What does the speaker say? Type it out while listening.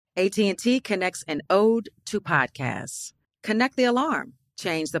AT&T connects an ode to podcasts. Connect the alarm.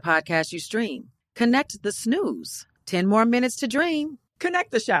 Change the podcast you stream. Connect the snooze. 10 more minutes to dream.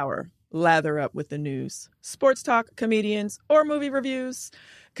 Connect the shower. Lather up with the news. Sports talk, comedians, or movie reviews.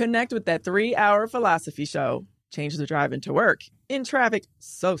 Connect with that 3-hour philosophy show. Change the drive into work. In traffic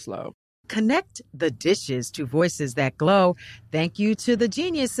so slow. Connect the dishes to voices that glow. Thank you to the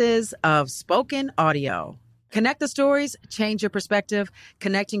geniuses of spoken audio. Connect the stories, change your perspective.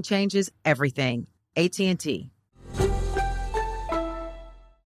 Connecting changes everything. AT&T.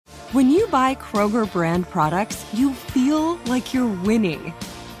 When you buy Kroger brand products, you feel like you're winning.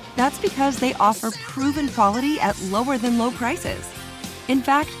 That's because they offer proven quality at lower than low prices. In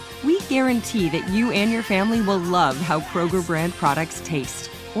fact, we guarantee that you and your family will love how Kroger brand products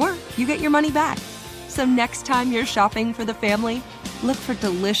taste, or you get your money back. So next time you're shopping for the family, look for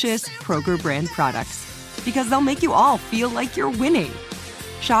delicious Kroger brand products, because they'll make you all feel like you're winning.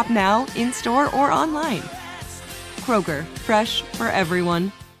 Shop now, in-store, or online. Kroger, fresh for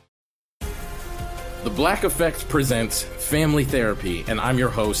everyone. The Black Effect presents Family Therapy, and I'm your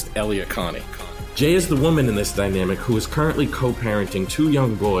host, Elliot Connie. Jay is the woman in this dynamic who is currently co-parenting 2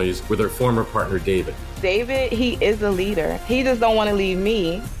 young boys with her former partner, David. David, he is a leader. He just don't want to leave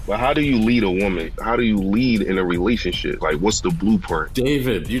me. But how do you lead a woman? How do you lead in a relationship? Like, what's the blueprint?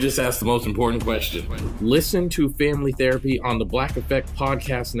 David, you just asked the most important question. Listen to Family Therapy on the Black Effect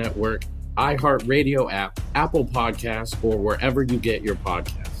Podcast Network, iHeartRadio app, Apple Podcasts, or wherever you get your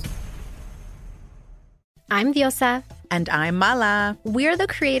podcasts. I'm Diosa. And I'm Mala. We're the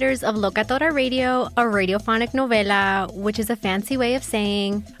creators of Locatora Radio, a radiophonic novela, which is a fancy way of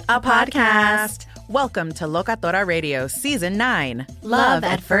saying a podcast. Welcome to Locatora Radio Season 9. Love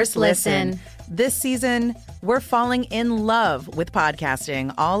at First Listen. This season, we're falling in love with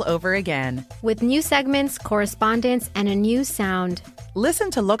podcasting all over again. With new segments, correspondence, and a new sound.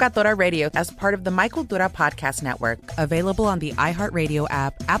 Listen to Locatora Radio as part of the My Cultura Podcast Network. Available on the iHeartRadio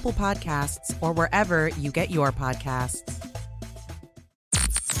app, Apple Podcasts, or wherever you get your podcasts.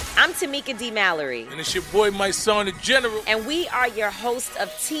 I'm Tamika D. Mallory. And it's your boy, my son, the General. And we are your hosts of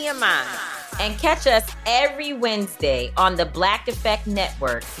TMI. And catch us every Wednesday on the Black Effect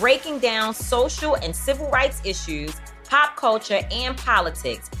Network, breaking down social and civil rights issues, pop culture, and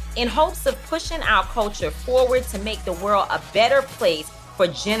politics, in hopes of pushing our culture forward to make the world a better place for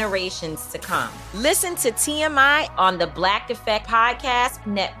generations to come. Listen to TMI on the Black Effect Podcast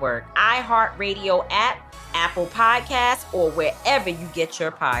Network, iHeartRadio app, Apple Podcasts, or wherever you get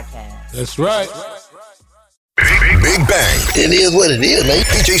your podcasts. That's right. Big Bang. It is what it is, man.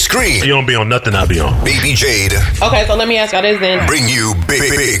 DJ Scream. You don't be on nothing, I'll be on. Baby Jade. Okay, so let me ask y'all this then. Bring you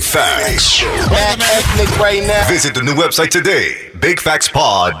big facts. Ethnic right now. Visit the new website today,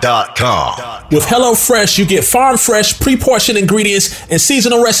 bigfactspod.com. With HelloFresh, you get farm fresh, pre-portioned ingredients and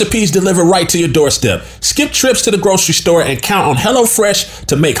seasonal recipes delivered right to your doorstep. Skip trips to the grocery store and count on HelloFresh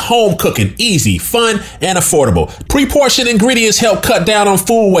to make home cooking easy, fun, and affordable. Pre-portioned ingredients help cut down on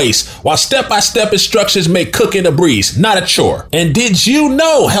food waste, while step-by-step instructions make cooking a breeze, not a chore. And did you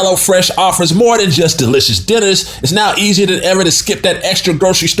know HelloFresh offers more than just delicious dinners? It's now easier than ever to skip that extra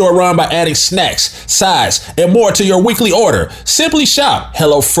grocery store run by adding snacks, sides, and more to your weekly order. Simply shop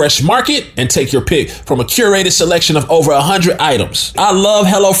HelloFresh Market and take your pick from a curated selection of over 100 items. I love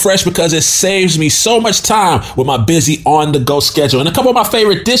HelloFresh because it saves me so much time with my busy on-the-go schedule. And a couple of my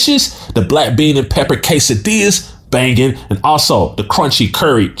favorite dishes, the black bean and pepper quesadillas, banging, and also the crunchy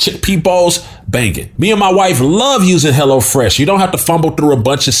curry chickpea bowls, banging. Me and my wife love using HelloFresh. You don't have to fumble through a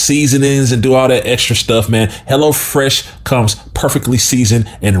bunch of seasonings and do all that extra stuff, man. HelloFresh comes perfectly seasoned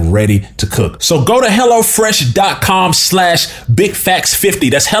and ready to cook. So go to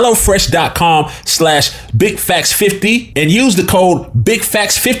HelloFresh.com/BigFacts50. That's HelloFresh.com/BigFacts50 and use the code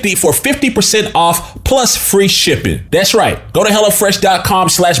BigFacts50 for 50% off plus free shipping. That's right. Go to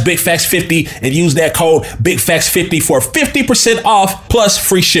HelloFresh.com/BigFacts50 and use that code BigFacts50 for 50% off plus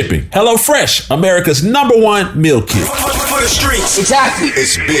free shipping. HelloFresh, America's #1 meal kit. For the streets. Exactly.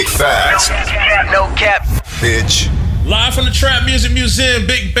 It's Big Facts. No cap. Bitch. Live from the Trap Music Museum,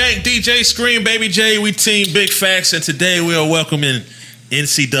 Big Bang, DJ Scream, Baby J, we team Big Facts, and today we are welcoming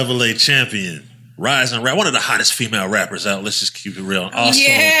NCAA champion, rising rap, one of the hottest female rappers out. Let's just keep it real. Also,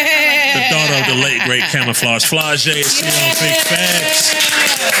 the daughter of the late great Camouflage, FLAU'JAE is here on Big Facts.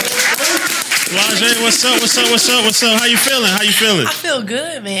 FLAU'JAE, what's up? How you feeling? I feel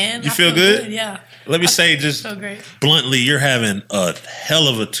good, man. You feel good? Yeah. Let me say just so great. Bluntly, you're having a hell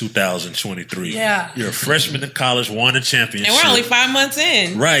of a 2023. Yeah. You're a freshman in college, won a championship. And we're only 5 months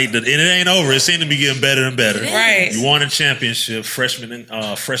in. Right. And it ain't over. It seemed to be getting better and better. Right. You won a championship, freshman in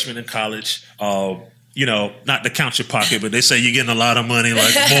college. not to count your pocket, but they say you're getting a lot of money,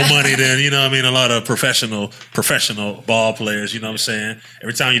 like more money than, a lot of professional ball players, you know what I'm saying?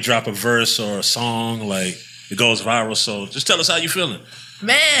 Every time you drop a verse or a song, like, it goes viral. So just tell us how you feeling.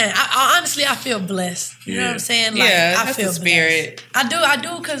 Man, I honestly, I feel blessed. You know what I'm saying? Like, I feel the spirit. Blessed. I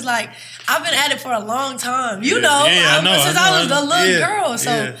do, because like I've been at it for a long time. I know. Since I was a little girl.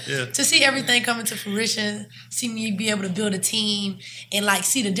 So to see everything coming to fruition, see me be able to build a team, and like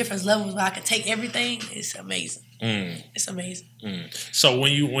see the different levels where I can take everything, it's amazing. It's amazing. So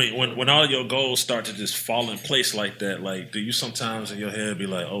when all your goals start to just fall in place like that, like, do you sometimes in your head be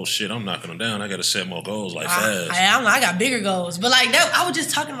like, oh shit, I'm knocking them down, I gotta set more goals fast? I got bigger goals. But like that, I was just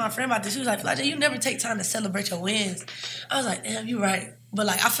talking to my friend about this. She was like, FLAU'JAE, you never take time to celebrate your wins. I was like, damn, you're right. But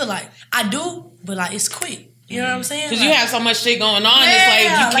like I feel like I do, but like it's quick. You know what I'm saying? Because you have so much shit going on, it's like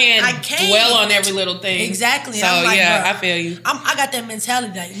you can't dwell on every little thing. Exactly. So like, I feel you. I got that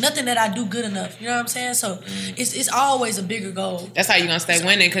mentality, like nothing that I do good enough. You know what I'm saying? So it's always a bigger goal. That's how you're gonna stay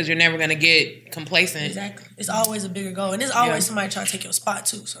winning, because you're never gonna get complacent. Exactly. It's always a bigger goal, and there's always somebody trying to take your spot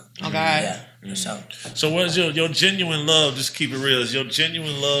too. So okay. For sure. So what is your genuine love? Just keep it real. Is your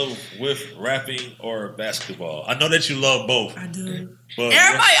genuine love with rapping or basketball? I know that you love both. I do. But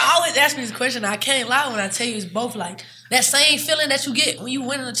everybody always asks me this question. I can't lie when I tell you it's both. Like that same feeling that you get when you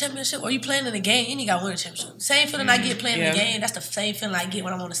win a championship or you playing in a game, and you got to win a championship. Same feeling I get playing in the game. That's the same feeling I get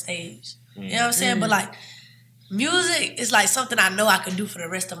when I'm on the stage. You know what I'm saying? But like music is like something I know I could do for the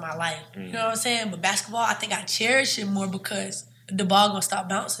rest of my life. You know what I'm saying? But basketball, I think I cherish it more because the ball gonna stop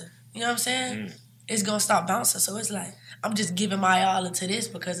bouncing. You know what I'm saying? It's gonna stop bouncing. So it's like I'm just giving my all into this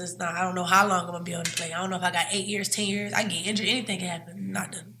because it's not. I don't know how long I'm gonna be able to play. I don't know if I got 8 years, 10 years. I can get injured. Anything can happen.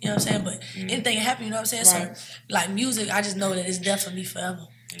 Not done. You know what I'm saying? But anything can happen. You know what I'm saying? Right. So like music, I just know that it's definitely forever.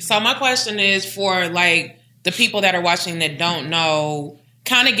 So my question is for like the people that are watching that don't know.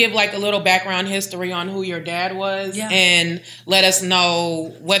 Kind of give like a little background history on who your dad was and let us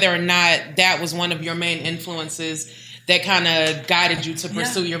know whether or not that was one of your main influences that kind of guided you to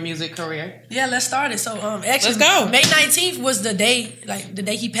pursue your music career. Yeah, let's start it. So actually, let's go. May 19th was the day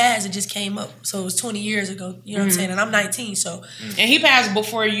he passed. It just came up. So it was 20 years ago. You know what I'm saying? And I'm 19. So and he passed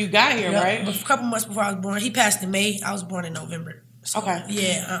before you got here, right? A couple months before I was born. He passed in May. I was born in November. So, okay.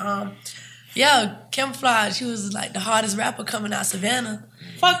 Yeah. Camouflage. He was like the hardest rapper coming out of Savannah.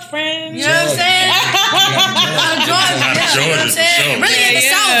 Fuck friends. You know what I'm saying? Georgia. You know what I'm saying? Really in the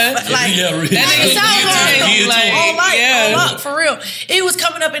South. Like, that nigga South on for real. It was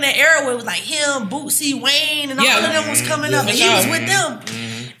coming up in that era where it was like him, Bootsy, Wayne, and all of them was coming up. And he was with them.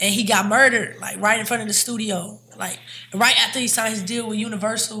 And he got murdered, like, right in front of the studio. Like, right after he signed his deal with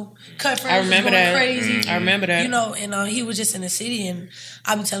Universal. Cut Friends was going crazy. I remember that. You know, and he was just in the city. And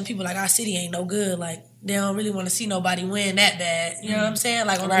I be telling people, like, our city ain't no good. Like, they don't really want to see nobody win that bad. You know what I'm saying?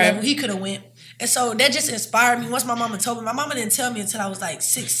 Like, on the level he could have went. And so that just inspired me. Once my mama told me, my mama didn't tell me until I was like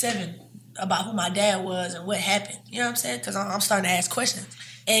 6, 7 about who my dad was and what happened. You know what I'm saying? Because I'm starting to ask questions.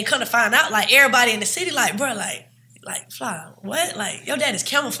 And come to find out, like, everybody in the city, like, bro, like Fly, what? Like, your dad is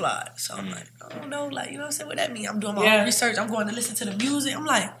Camouflage. So I'm like, I don't know, like, you know what I'm saying? What that mean? I'm doing my own research. I'm going to listen to the music. I'm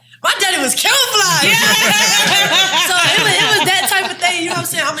like, my daddy was Camouflage. So it was that type of thing, you know what I'm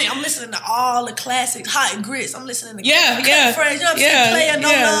saying? I mean, I'm listening to all the classics, Hot and Grits. I'm listening to Cut Friends, you know what I'm saying? Player No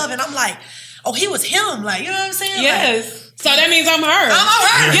Love. And I'm like, oh, he was him. Like, you know what I'm saying? Yes. Like, so that means I'm her. I'm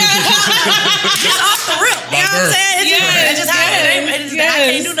her. Just off the rip. You know what I'm saying? It's just how it is. I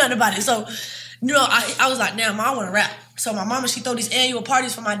can't do nothing about it. So, you know, I was like, damn, I want to rap. So my mama, she throw these annual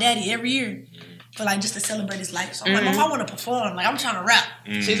parties for my daddy every year. For like just to celebrate his life. So I'm like, Mom, I want to perform. Like, I'm trying to rap.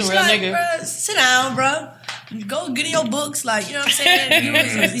 She's a real nigga. Bruh, sit down, bro. Go get in your books. Like, you know what I'm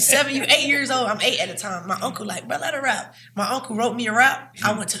saying? You 8 years old. I'm 8 at the time. My uncle like, bro, let her rap. My uncle wrote me a rap.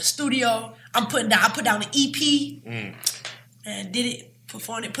 I went to the studio. I put down an EP. And did it,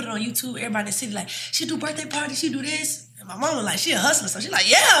 performed it, put it on YouTube. Everybody in the city like, she do birthday parties, she do this. And my mama like, she a hustler. So she's like,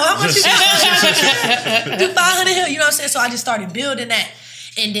 yeah, how much you do? 500 here. You know what I'm saying? So I just started building that.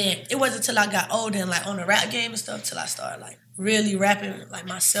 And then it wasn't until I got older and like on the rap game and stuff till I started like really rapping like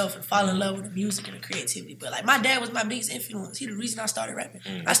myself and fall in love with the music and the creativity. But like my dad was my biggest influence. He the reason I started rapping.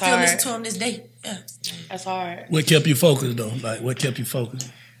 I still listen to him this day. Yeah. That's hard. What kept you focused though? Like what kept you focused?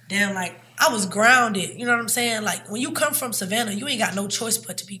 Damn, like I was grounded. You know what I'm saying? Like when you come from Savannah, you ain't got no choice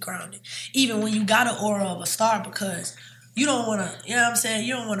but to be grounded. Even when you got an aura of a star because you don't want to, you know what I'm saying?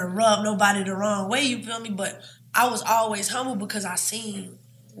 You don't want to rub nobody the wrong way, you feel me? But I was always humble because I seen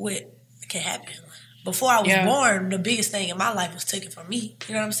what can happen. Before I was born, the biggest thing in my life was taken from me.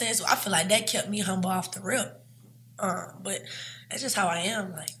 You know what I'm saying? So I feel like that kept me humble off the rip. But that's just how I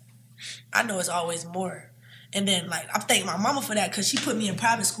am. Like, I know it's always more. And then, like, I thank my mama for that because she put me in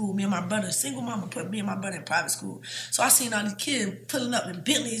private school. Me and my brother, single mama, put me and my brother in private school. So I seen all these kids pulling up in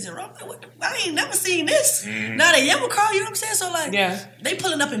Bentleys and I ain't never seen this. Now they yellow car, you know what I'm saying? So, like, they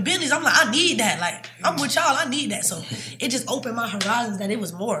pulling up in Bentleys. I'm like, I need that. Like, I'm with y'all, I need that. So it just opened my horizons that it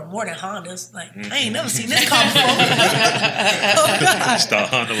was more than Hondas. Like, I ain't never seen this car before. Oh, God. I just thought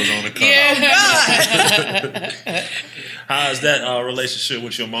Honda was on the car. Yeah. Oh, God. How is that relationship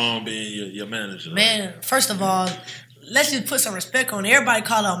with your mom being your manager? Man, first of all, let's just put some respect on it. Everybody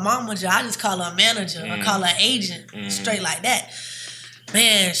call her a manager. I just call her a manager. I call her agent. Straight like that.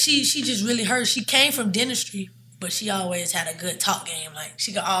 Man, she just really hurt. She came from dentistry, but she always had a good talk game. Like,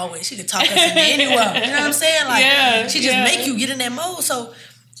 she could talk us into anywhere. You know what I'm saying? Like, she just make you get in that mode. So,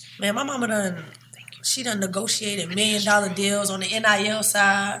 man, my mama done negotiated $1 million deals on the NIL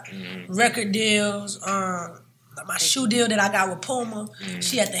side, record deals, my shoe deal that I got with Puma.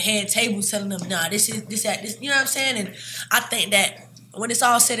 She at the head table telling them, nah, this, you know what I'm saying? And I think that when it's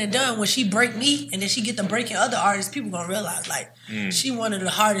all said and done, when she break me and then she get to breaking other artists, people gonna realize, like, she one of the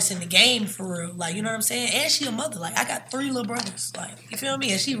hardest in the game for real. Like, you know what I'm saying? And she a mother. Like, I got 3 little brothers. Like, you feel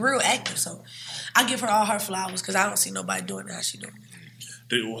me? And she real active. So I give her all her flowers because I don't see nobody doing it how she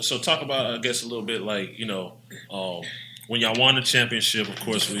doing. So talk about, I guess, a little bit like, you know, when y'all won the championship, of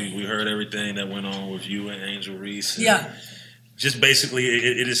course, we heard everything that went on with you and Angel Reese. Yeah. Just basically,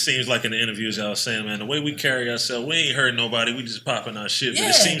 it just seems like in the interviews I was saying, man, the way we carry ourselves, we ain't hurting nobody. We just popping our shit. Yeah,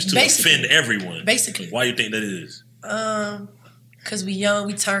 but it seems to offend everyone. Basically. Why you think that is? Because we young,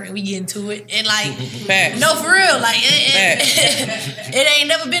 we turn, and we get into it. And, like, no, for real. Like, it ain't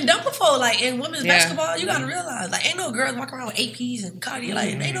never been done before. Like, in women's basketball, you got to realize, like, ain't no girls walking around with APs and cardio. Like,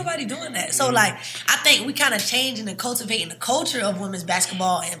 ain't nobody doing that. So, like, I think we kind of changing and cultivating the culture of women's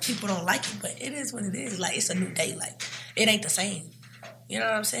basketball, and people don't like it. But it is what it is. Like, it's a new day. Like, it ain't the same. You know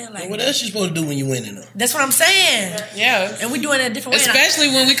what I'm saying? Like, what else you supposed to do when you winning though? That's what I'm saying. Yeah. And we doing it a different way. Especially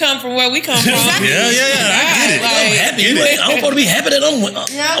when we come from where we come from. Yeah. I get it. I'm happy. I'm supposed to be happy that I'm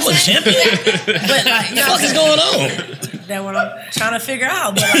a champion. But, like, you know what the fuck is going on? That's what I'm trying to figure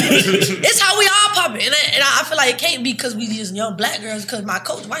out. But, like, it's how we all pop it. And I feel like it can't be because we just young black girls, because my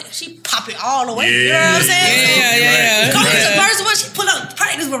coach, White, she pop it all the way. Yeah. You know what I'm saying? Yeah. Coach is the first one, she put up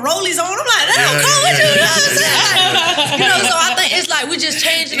practice with rollies on. I'm like, coach, what you know what I'm saying? Like, you know, so I think it's like we just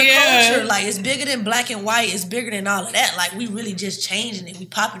changing the culture. Like, it's bigger than black and white. It's bigger than all of that. Like, we really just changing it. We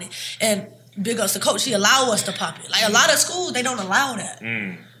popping it. And big ups to coach. She allow us to pop it. Like, a lot of schools, they don't allow that.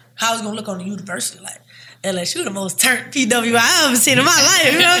 How it's going to look on the university. Like, LSU the most turned PW I ever seen in my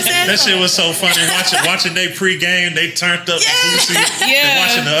life. You know what I'm saying? That shit was so funny. Watching they pregame, they turned up Boosie. And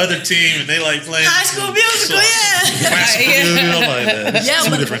watching the other team, and they like playing High School Musical, classical music. I'm like, man, that's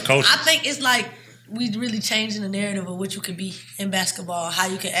two different cultures. I think it's like we really changing the narrative of what you can be in basketball, how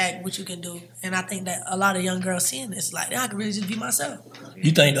you can act, what you can do. And I think that a lot of young girls seeing this, like, I can really just be myself.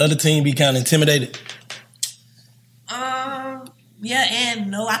 You think the other team be kind of intimidated? Yeah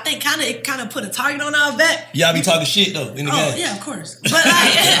and no. I think it kind of put a target on our back. Y'all be talking shit though in the game. Yeah, of course. But like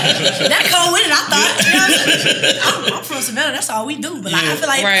that come with it. I thought. You know what I'm from Savannah. That's all we do. But like, I feel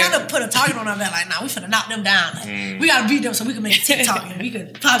like it kind of put a target on our back. Like, nah, we finna knock them down. Like, we gotta beat them so we can make a TikTok and we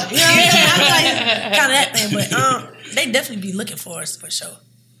could pop it. You know what I'm saying? I feel like kind of that thing. But they definitely be looking for us for sure.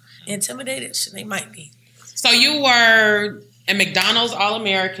 Intimidated? They might be. So you were a McDonald's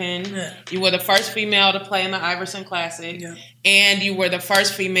All-American. Yeah. You were the first female to play in the Iverson Classic. Yeah. And you were the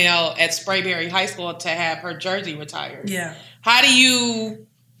first female at Sprayberry High School to have her jersey retired. Yeah. How do you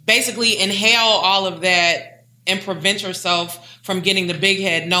basically inhale all of that and prevent yourself from getting the big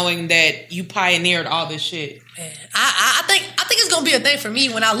head knowing that you pioneered all this shit? Man, I think it's going to be a thing for me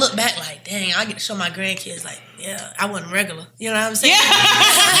when I look back like, dang, I get to show my grandkids like, yeah, I wasn't regular. You know what I'm saying? Yeah.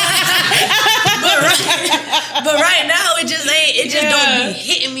 but right now, it just don't be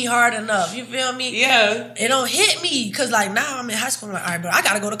hitting me hard enough. You feel me? Yeah. It don't hit me because like now I'm in high school. I'm like, all right, but I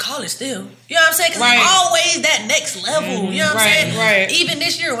got to go to college still. You know what I'm saying? Because it's always that next level. You know what I'm saying? Right. Even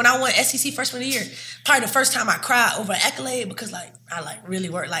this year when I won SEC Freshman of the Year, probably the first time I cried over an accolade because like I like really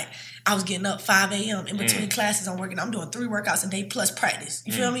worked. Like I was getting up 5 a.m. in between classes. I'm doing 3 workouts a day plus practice.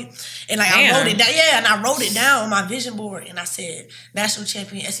 You feel me? And like I wrote it down. Yeah, and I wrote it down on my vision board. And I said, national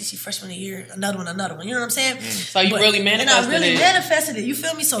champion, SEC Freshman of the Year, another one. You know what I'm saying? So you really manifested it. And I really manifested it. You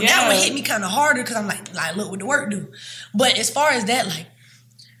feel me? So that one hit me kind of harder because I'm like, look what the work do. But as far as that, like,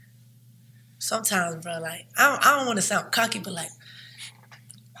 sometimes, bro, like, I don't want to sound cocky, but like,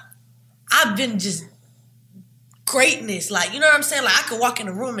 I've been just greatness. Like, you know what I'm saying? Like, I could walk in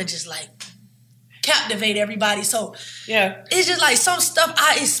the room and just like, captivate everybody. So it's just like some stuff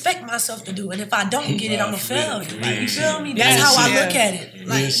I expect myself to do, and if I don't get it, I'm a failure. Like, you feel me? That's how I look at it.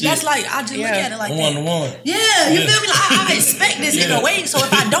 Like that's like I just look at it like one to one. Yeah, you feel me? Like I expect this in a way. So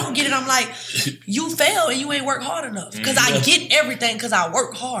if I don't get it, I'm like, you fail and you ain't worked hard enough. Because I get everything because I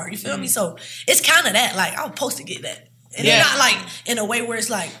work hard. You feel me? So it's kind of that. Like I'm supposed to get that. And it's not like in a way where it's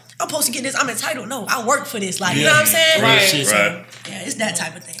like, I'm supposed to get this, I'm entitled. No, I work for this. Like, you know what I'm saying? Right. Yeah, it's that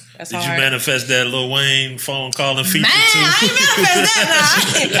type of thing. Did you manifest that Lil Wayne phone calling feature too? I ain't manifest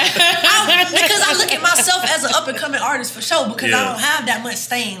that now. Because I look at myself as an up-and-coming artist for sure, because I don't have that much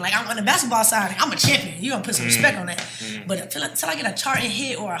stain. Like, I'm on the basketball side, I'm a champion. You're going to put some respect on that. But until I get a charting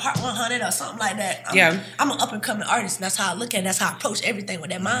hit or a Hot 100 or something like that, I'm an up-and-coming artist. And that's how I look at it. That's how I approach everything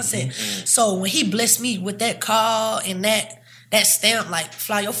with that mindset. So when he blessed me with that call and that stamp, like,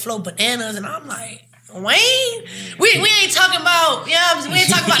 fly your flow bananas, and I'm like, Wayne? We ain't talking about, we ain't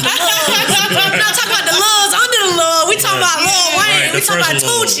talking about the loves. We're not talking about the loves under the love. We talking about Lil Wayne. We talking about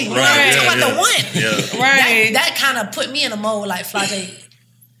Tucci. We talking about the one. Right. That kind of put me in a mode like, FLAU'JAE,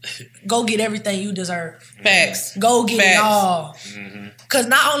 go get everything you deserve. Facts. Go get it all. Because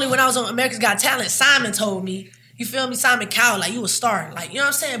not only when I was on America's Got Talent, Simon told me, you feel me, Simon Cowell, like, you a star. Like, you know what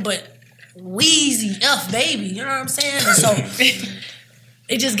I'm saying? But Weezy, F baby, you know what I'm saying? And so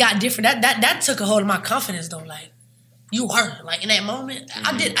it just got different. That took a hold of my confidence though. Like, you weren't. Like, in that moment,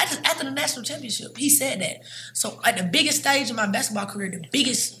 I just after the national championship, he said that. So at the biggest stage of my basketball career, the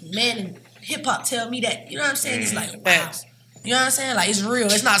biggest man in hip hop tell me that, you know what I'm saying? It's like, wow. You know what I'm saying? Like, it's real.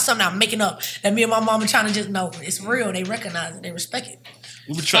 It's not something I'm making up that me and my mama trying to just know. It's real. They recognize it. They respect it.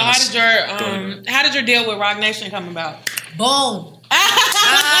 So how did your deal with Rock Nation come about? Boom.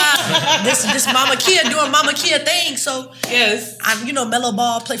 This Mama Kia doing Mama Kia thing. So yes, Mellow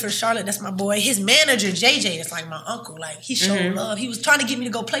Ball play for Charlotte. That's my boy. His manager JJ is like my uncle. Like, he showed love. He was trying to get me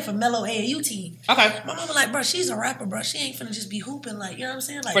to go play for Mellow AAU team. Okay. My mama like, bro, she's a rapper, bro. She ain't finna just be hooping. Like, you know what I'm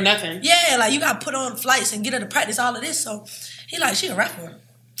saying? Like, for nothing. Yeah, like, you got to put on flights and get her to practice all of this. So he like, she a rapper.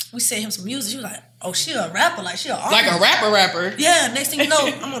 We sent him some music. She was like, oh, she a rapper. Like, she a artist. Like a rapper. Yeah. Next thing you know,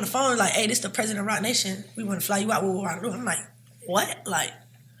 I'm on the phone like, hey, this the president of Rock Nation. We want to fly you out. What we want to do? I'm like, what? Like,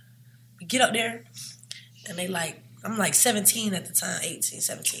 we get up there, and they like, I'm like 17 at the time, 18,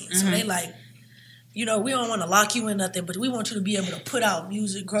 17. So they like, we don't want to lock you in nothing, but we want you to be able to put out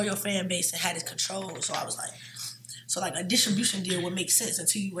music, grow your fan base, and have this control. So I was like, a distribution deal would make sense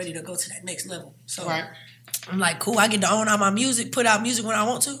until you're ready to go to that next level. So I'm like, cool, I get to own all my music, put out music when I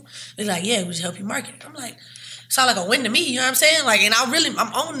want to. They're like, yeah, we should help you market it. I'm like, sound like a win to me, you know what I'm saying? Like, and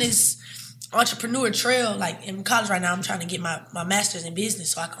I'm on this entrepreneur trail. Like, in college right now, I'm trying to get my master's in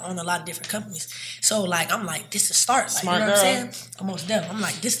business so I can own a lot of different companies. So, like, I'm like, this is the start. Like, smart, you know girl. what I'm saying? Almost done. I'm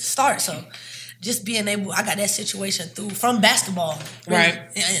like, this is the start. So just being able, I got that situation from basketball. Really, right.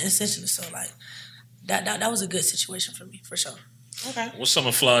 Essentially. So, like, that was a good situation for me, for sure. Okay. What's some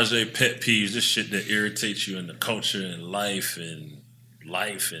of FLAU'JAE pet peeves? This shit that irritates you in the culture and life and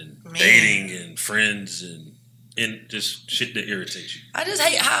dating and friends and just shit that irritates you. I just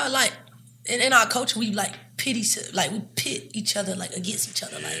hate how, like, in our culture, we like pit each other like against each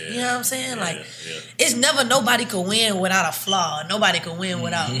other. Like, you know what I'm saying? Like, it's never nobody could win without a flaw. Nobody could win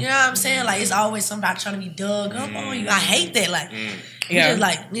without, you know what I'm saying? Like, it's always somebody trying to be dug up on you. I hate that. Like, we just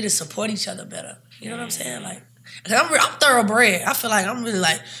like need to support each other better. You know what I'm saying? Like, I'm thoroughbred. I feel like I'm really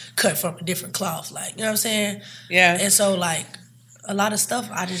like cut from a different cloth. Like, you know what I'm saying? Yeah. And so, like, a lot of stuff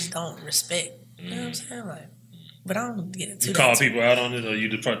I just don't respect. You know what I'm saying? Like, but I don't get into You call people out on it, or you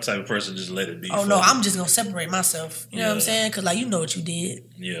the type of person just let it be? Oh, no, I'm just going to separate myself. You know what I'm saying? Because, like, you know what you did.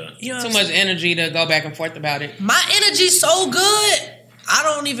 Yeah. You know Too much energy to go back and forth about it. My energy's so good, I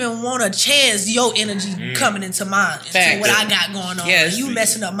don't even want a chance your energy coming into mine. To what I got going on. Yes. You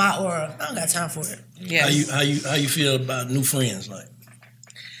messing up my aura. I don't got time for it. Yes. How you feel about new friends? Like,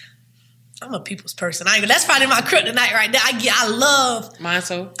 I'm a people's person. That's probably my kryptonite right there. I love. Mine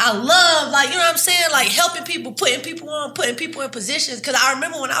too. I love, like, you know what I'm saying? Like, helping people, putting people on, putting people in positions. Because I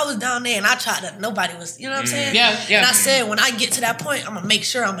remember when I was down there and I tried to, nobody was, you know what I'm saying? Yeah. And I said, when I get to that point, I'm going to make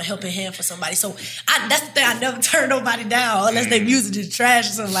sure I'm a helping hand for somebody. So that's the thing. I never turn nobody down unless their music is trash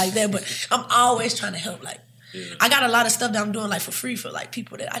or something like that. But I'm always trying to help. Like, I got a lot of stuff that I'm doing, like, for free for, like,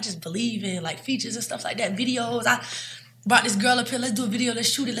 people that I just believe in, like, features and stuff like that, videos. I brought this girl up here, let's do a video, let's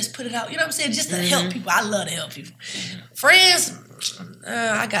shoot it, let's put it out. You know what I'm saying? Just to help people. I love to help people. Friends,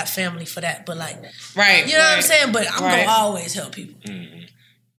 I got family for that, but, like, you know what I'm saying? But I'm going to always help people.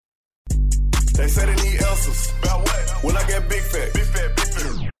 They say they need answers. About what? When I get big fat. Big fat, big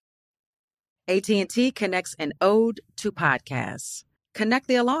fat. AT&T connects an ode to podcasts. Connect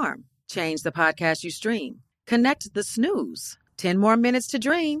the alarm. Change the podcast you stream. Connect the snooze. 10 more minutes to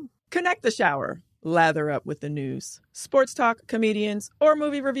dream. Connect the shower. lather up with the news, sports talk, comedians, or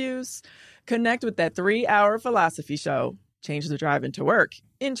movie reviews. Connect with that 3-hour philosophy show. Change the drive into work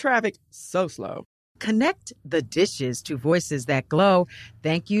in traffic so slow. Connect the dishes to voices that glow.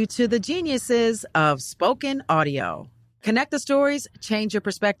 Thank you to the geniuses of spoken audio. Connect the stories, change your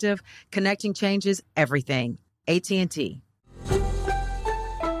perspective. Connecting changes everything. AT&T.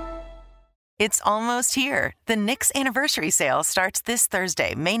 It's almost here. The Knix Anniversary Sale starts this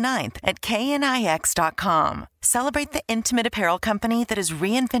Thursday, May 9th at knix.com. Celebrate the intimate apparel company that has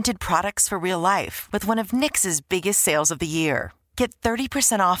reinvented products for real life with one of Knix's biggest sales of the year. Get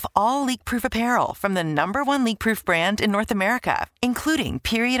 30% off all leak-proof apparel from the #1 leak-proof brand in North America, including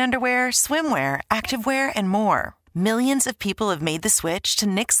period underwear, swimwear, activewear, and more. Millions of people have made the switch to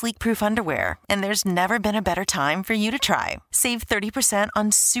Knix leak-proof underwear, and there's never been a better time for you to try. Save 30%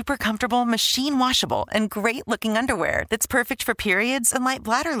 on super comfortable, machine-washable, and great-looking underwear that's perfect for periods and light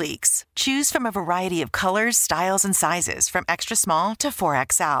bladder leaks. Choose from a variety of colors, styles, and sizes from extra small to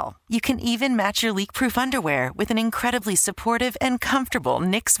 4XL. You can even match your leak-proof underwear with an incredibly supportive and comfortable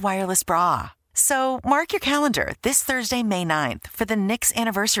Knix wireless bra. So mark your calendar this Thursday, May 9th for the Knix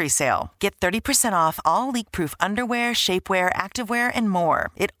Anniversary Sale. Get 30% off all leak-proof underwear, shapewear, activewear, and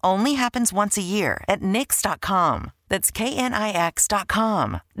more. It only happens once a year at knix.com. That's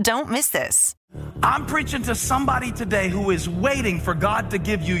knix.com. Don't miss this. I'm preaching to somebody today who is waiting for God to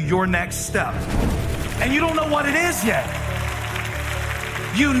give you your next step. And you don't know what it is yet.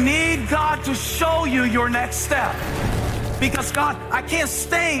 You need God to show you your next step. Because God, I can't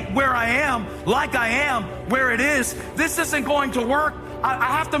stay where I am, like I am, where it is. This isn't going to work. I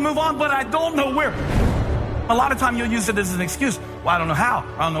have to move on, but I don't know where. A lot of time you'll use it as an excuse. Well, I don't know how.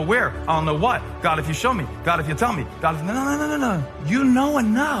 I don't know where. I don't know what. God, if you show me. God, if you tell me. God, if... No. You know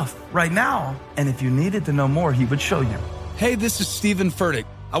enough right now. And if you needed to know more, he would show you. Hey, this is Stephen Furtick.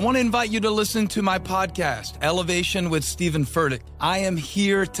 I want to invite you to listen to my podcast, Elevation with Stephen Furtick. I am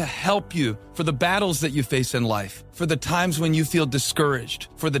here to help you for the battles that you face in life, for the times when you feel discouraged,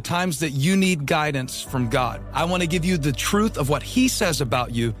 for the times that you need guidance from God. I want to give you the truth of what he says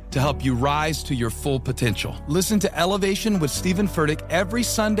about you to help you rise to your full potential. Listen to Elevation with Stephen Furtick every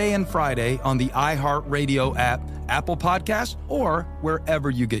Sunday and Friday on the iHeartRadio app, Apple Podcasts, or wherever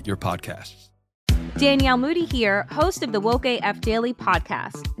you get your podcasts. Danielle Moody here, host of the Woke AF Daily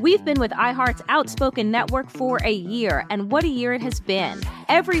podcast. We've been with iHeart's Outspoken Network for a year, and what a year it has been.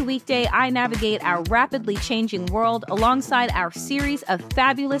 Every weekday, I navigate our rapidly changing world alongside our series of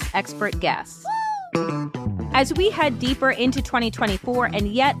fabulous expert guests. As we head deeper into 2024 and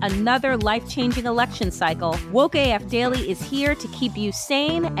yet another life-changing election cycle, Woke AF Daily is here to keep you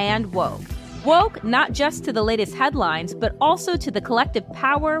sane and woke. Woke not just to the latest headlines, but also to the collective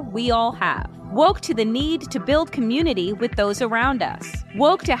power we all have. Woke to the need to build community with those around us.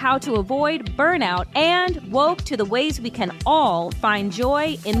 Woke to how to avoid burnout, and woke to the ways we can all find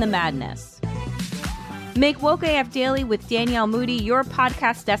joy in the madness. Make Woke AF Daily with Danielle Moody your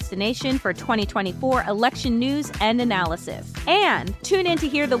podcast destination for 2024 election news and analysis. And tune in to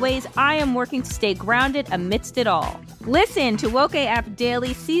hear the ways I am working to stay grounded amidst it all. Listen to Woke AF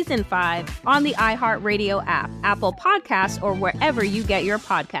Daily Season 5 on the iHeartRadio app, Apple Podcasts, or wherever you get your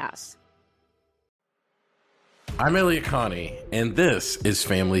podcasts. I'm Elliot Connie, and this is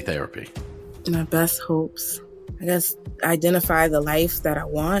Family Therapy. My best hopes, I guess, identify the life that I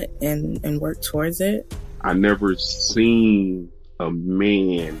want and work towards it. I never seen a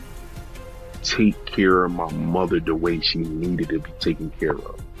man take care of my mother the way she needed to be taken care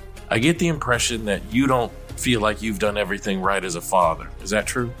of. I get the impression that you don't feel like you've done everything right as a father. Is that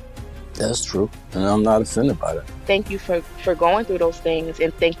true? That's true, and I'm not offended by that. Thank you for going through those things,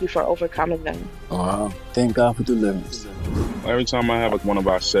 and thank you for overcoming them. Wow. Thank God for deliverance. Every time I have one of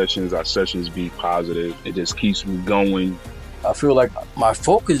our sessions be positive. It just keeps me going. I feel like my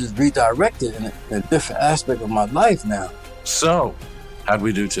focus is redirected in a different aspect of my life now. So, how'd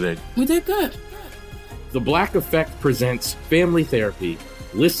we do today? We did good. The Black Effect presents Family Therapy.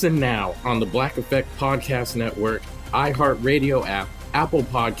 Listen now on the Black Effect Podcast Network, iHeartRadio app, Apple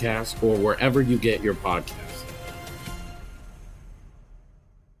Podcasts, or wherever you get your podcasts.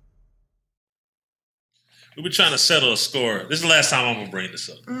 We've been trying to settle a score. This is the last time I'm going to bring this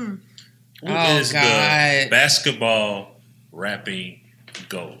up. Who is the basketball rapping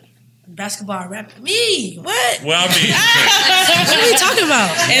GOAT? Basketball rapping? Me? What? Well, I mean... what are we talking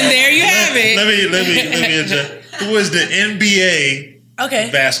about? And there you have it. Let me adjust. Who is the NBA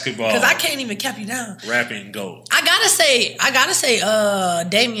basketball? Because I can't even cap you down. Rapping GOAT. I gotta say,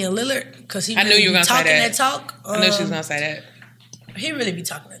 Damian Lillard, because he really be talking that talk. I knew she was gonna say that. He really be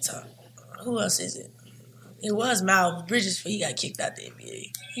talking that talk. Who else is it? It was Miles Bridges before he got kicked out the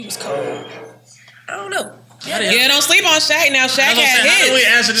NBA. He was cold. I don't know. Yeah, don't sleep on Shaq now. Shaq had hits. How do we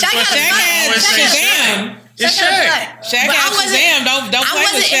answer this question? Shaq had Shazam. It's Shaq. Shaq had Shazam. Don't play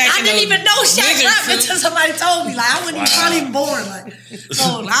with Shaq. I didn't even know Shaq rapped until somebody told me. Like, I wasn't probably even born. Like,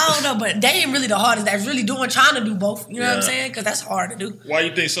 so I don't know, but they ain't really the hardest. That's really trying to do both. You know what I'm saying? Because that's hard to do. Why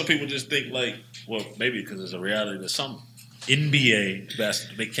you think some people just think like, well, maybe because it's a reality that some NBA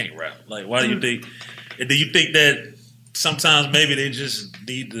basketball they can't rap. Like, why do you think? And do you think that sometimes maybe they just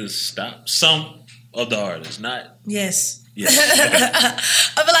need to stop? Some of the artists, not yes. Yeah.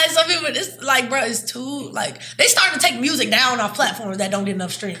 I feel like some people, it's like, bro, it's too, like, they starting to take music down off platforms that don't get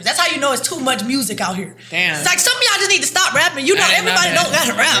enough streams. That's how you know it's too much music out here. Damn. It's like some of y'all just need to stop rapping. You know, everybody don't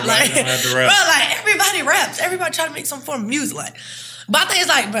gotta rap. Like, bro, like, everybody raps. Everybody try to make some form of music. Like, but I think it's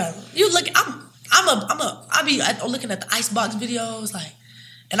like, bro, you look, I be looking at the Icebox videos, like,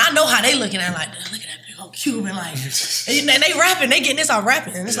 and I know how they looking at, like, look at that big old Cuban, like, and they rapping, they getting this off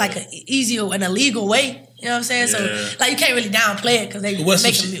rapping, and it's like an easier and a legal way. You know what I'm saying? Yeah. So, like, you can't really downplay it because they make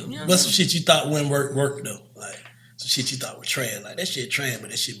them mute. You know what's some shit you thought wouldn't work though? Like, some shit you thought was trash. Like, that shit trash, but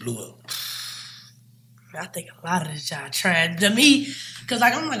that shit blew up. I think a lot of this shit trash. To me, because,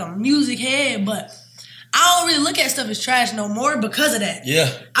 like, I'm like a music head, but I don't really look at stuff as trash no more because of that.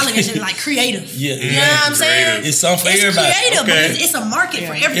 Yeah. I look at shit like creative. Yeah. You know what I'm saying? It's something for everybody. It's creative, okay. but it's a market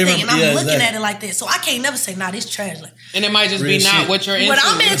for everything, and I'm looking at it like this. So I can't never say, nah, this trash. Like, and it might just be not what you're into. What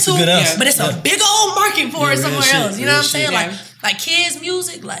I'm into, but it's a big old market for it somewhere else. You know what I'm saying? Like kids'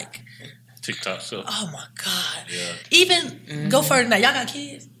 music, like TikTok stuff. Oh my God. Yeah. Even go further than that. Y'all got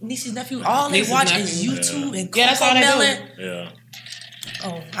kids, nieces, nephews. All they watch is YouTube and Coco Melon. Yeah.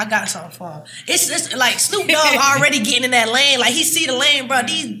 Oh, I got something for him. It's like Snoop Dogg already getting in that lane. Like, he see the lane, bro.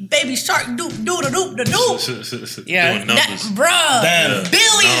 These baby shark do the doop. Yeah. Doing numbers. Bruh.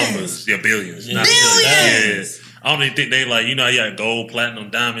 Billions. Numbers. Yeah, billions. Billions. Yeah. I don't even think they like, you know, you got gold,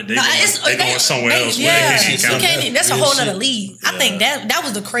 platinum, diamond. They going somewhere else. Yeah, that's a whole nother league. I think that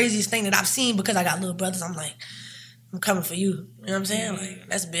was the craziest thing that I've seen because I got little brothers. I'm like, I'm coming for you. You know what I'm saying? Like,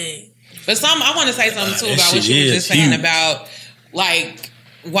 that's big. But I want to say something too about what you were just saying about like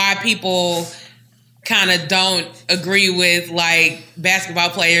why people kind of don't agree with like basketball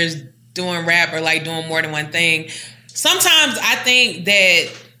players doing rap or like doing more than one thing. Sometimes I think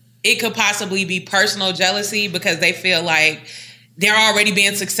that it could possibly be personal jealousy because they feel like they're already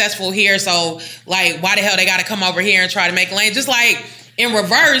being successful here. So like, why the hell they got to come over here and try to make a lane? Just like in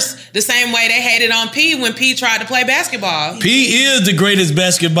reverse, the same way they hated on P when P tried to play basketball. P is the greatest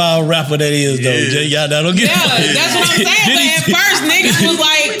basketball rapper that is, though. Y'all don't get it. That's what I'm saying. But at first, niggas was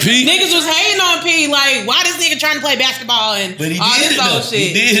like, niggas was hating on P. Like, why this nigga trying to play basketball and all this old shit?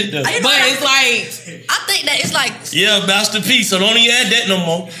 He did it, though. But it's like, I think that it's like, yeah, Master P. So don't even add that no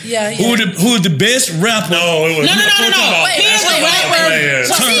more. Yeah. Who the best rapper? No, it was no. He is a rapper.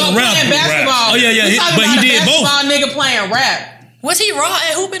 Turned playing basketball. Oh yeah. But he did both. Basketball nigga playing rap. Was he raw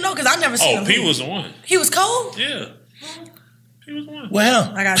at hooping though? Because I never seen him. Oh, P was the one. He was cold? Yeah. He was one.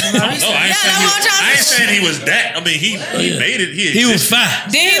 Well, I got to I ain't saying he was that. I mean, he made it. He was fine.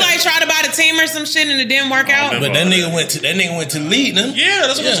 Did he like try to buy the team or some shit and it didn't work out? But that nigga went to the league, then. Yeah,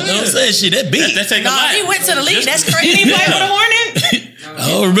 that's what I'm saying. You know what I'm saying? Shit, that beat. That take a lot. He went to the league. That's crazy. Did he play for the Hornets? I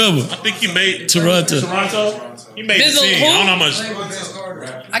don't remember. I think he made Toronto. He made the team. I don't know how much.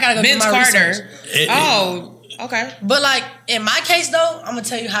 I gotta go Vince do my Carter. research. Oh. Okay. But like in my case though, I'm gonna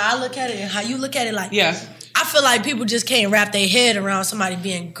tell you how I look at it and how you look at it. Like, I feel like people just can't wrap their head around somebody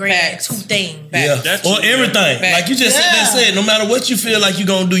being great at two things. Yeah, or everything. Like you just said, no matter what you feel like you're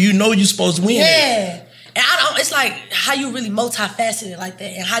gonna do, you know you're supposed to win. Yeah. And it's like how you really multifaceted like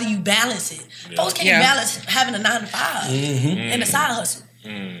that, and how do you balance it? Folks can't balance having a 9 to 5 and a side hustle.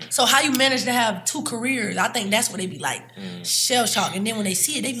 So how you manage to have two careers, I think that's where they be like shell shocked. And then when they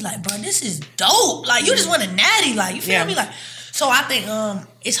see it, they be like, bro, this is dope. Like, you just want a natty. Like, you feel me? Like, so I think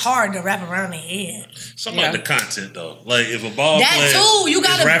it's hard to wrap around their head. Something like the content though. Like if a ball that player too, you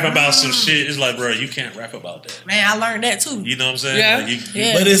gotta is rapping about some shit, it's like, bro, you can't rap about that. Man, I learned that too. You know what I'm saying? Yeah.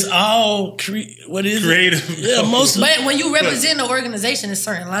 Like But it's all creative. Yeah, most of it. But when you represent the organization, there's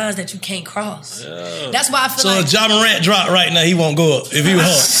certain lines that you can't cross. Yeah. That's why I feel So like if Ja Morant drop right now, he won't go up. If he was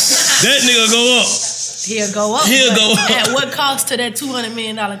hard, that nigga go up. He'll go up. He'll go up. At what cost to that $200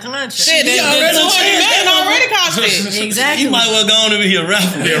 million contract? Shit, that $200 million already cost it. Exactly. He might well go on to be a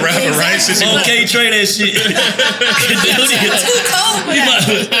rapper. Be a rapper, right? Okay, trade that shit. Too cold for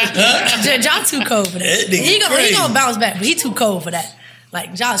that. Ja too cold for that. He gonna bounce back, but he too cold for that.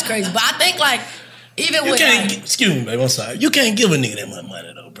 Like, Ja's crazy. But I think like Even you with can't. Excuse me, baby. I'm sorry. You can't give a nigga that much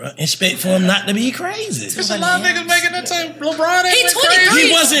money though, bro. Expect for him not to be crazy. There's a lot of niggas making that type. LeBron ain't He that 23. crazy.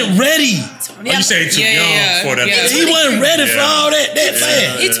 He wasn't ready. Oh, you say too young for that? He wasn't ready for all that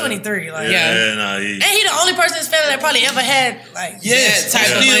fast. He's 23. Like, Nah, and he the only person in his family that probably ever had like Yes, that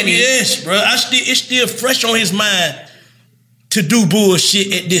type of money. Yes, bro. It's still fresh on his mind to do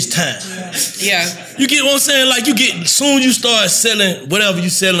bullshit at this time. Yeah. You get what I'm saying? Like soon you start selling whatever you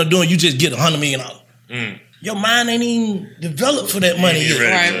selling or doing, you just get $100 million. Your mind ain't even developed for that money yet.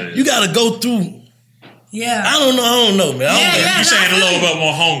 Right. You gotta go through. Yeah. I don't know, man. You're saying a little bit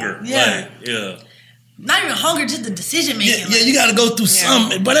more hunger. Yeah. Like, Not even hunger, just the decision making. Yeah, you gotta go through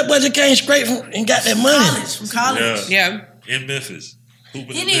something. But that budget came straight from and got that money. From college. Yeah. In Memphis.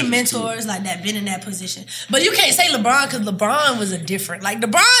 He need mentors like that, been in that position. But you can't say LeBron because LeBron was a different. Like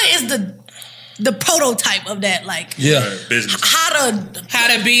LeBron is the prototype of that. Like business. How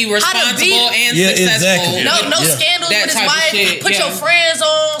to be responsible and successful. Exactly. No scandals That with his type of wife. shit, Put your friends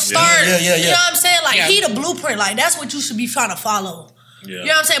on. Start. Yeah. You know what I'm saying? Like he the blueprint. Like that's what you should be trying to follow. Yeah. You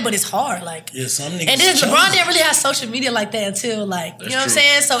know what I'm saying? But it's hard. Like some niggas. and then LeBron didn't really have social media like that until like you know what I'm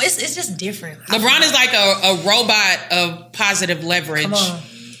saying? So it's just different. LeBron is like a robot of positive leverage. Come on.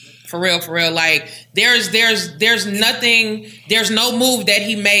 For real. Like there's nothing, there's no move that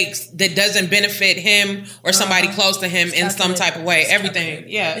he makes that doesn't benefit him or somebody close to him in some type of way. Everything.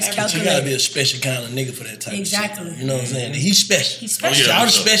 Yeah. But you gotta be a special kind of nigga for that type of shit. You know what I'm saying? He's special. He's special. I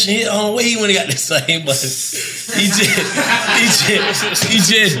was special. I don't know where he wouldn't got the same, but he just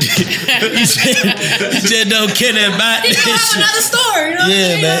don't care about He gonna have another story, you know what I'm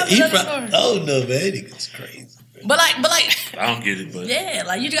saying? man. Oh no, man, nigga's crazy. But like I don't get it, but yeah,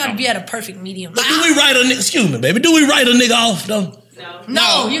 like you gotta be at a perfect medium. But do we write a nigga? Excuse me, baby. Do we write a nigga off though?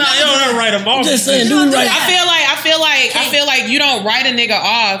 No, you don't write him off. I'm just saying, do we write? I feel like you don't write a nigga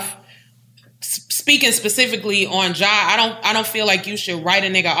off. Speaking specifically on Ja, I don't feel like you should write a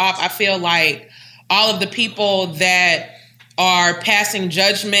nigga off. I feel like all of the people that are passing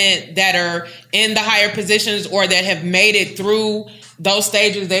judgment, that are in the higher positions or that have made it through those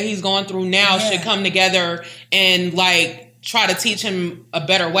stages that he's going through now should come together and like try to teach him a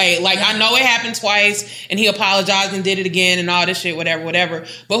better way. Like I know it happened twice and he apologized and did it again and all this shit, whatever.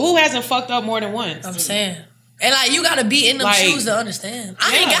 But who hasn't fucked up more than once? I'm saying. And like you gotta be in them shoes to understand.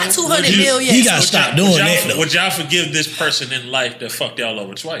 I ain't got 200 You million. gotta stop doing that though. Would y'all forgive this person in life that fucked y'all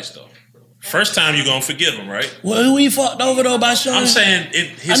over twice though? First time you gonna forgive him, right? Well, who he fucked over though by Sean? I'm saying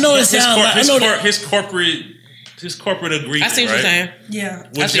his corporate agreement. I see what you're saying. Yeah.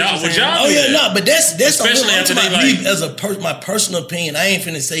 Would y'all? Oh yeah, no, but that's especially after they me as my personal opinion. I ain't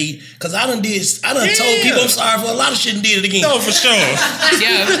finna say because I done told people I'm sorry for a lot of shit and did it again. No, for sure.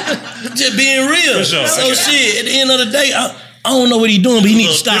 Just being real. For sure. So shit. At the end of the day, I don't know what he's doing, but he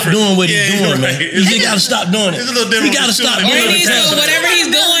needs to stop doing what he's doing, man. He just gotta stop doing it. It's a little different. He gotta stop Or doing he needs it. to, whatever he's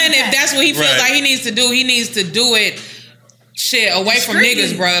doing, if that's what he feels like he needs to do it shit away from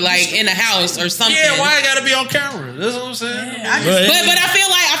niggas, bro. Like in the house or something. Yeah, why I gotta be on camera? That's what I'm saying. But I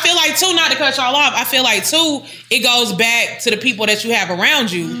feel like too, not to cut y'all off, I feel like too, it goes back to the people that you have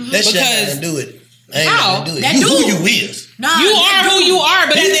around you. That shit because ain't do it. How? Do it. You who you is. Nah, you are who you are,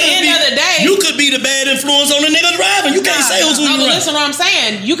 but at the end of the day, you could be the bad influence on the nigga driving. You can't say who's who you are. Listen to what I'm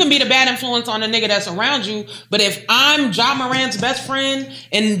saying. You can be the bad influence on the nigga that's around you, but if I'm Ja Morant's best friend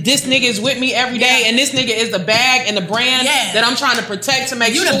and this nigga is with me every day and this nigga is the bag and the brand that I'm trying to protect to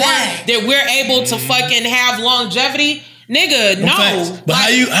make sure that we're able to fucking have longevity, nigga, no. But how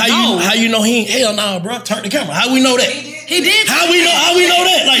you know he ain't hell no, bro? Turn the camera. How we know that? He did. How we know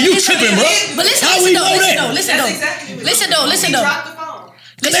that? Like you tripping, bro? But listen though.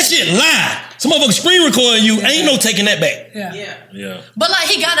 Cause that shit lie. Some motherfucker screen recording you. Ain't no taking that back. Yeah. But like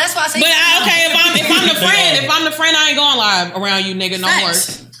he got. That's why I say. But if I'm the friend, I ain't going live around you, nigga. No more.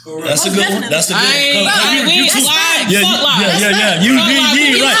 That's a good one. That's a good one. We ain't live. Fuck live. Yeah. You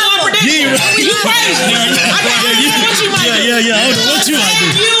ain't right. You crazy. Yeah. I don't know what you might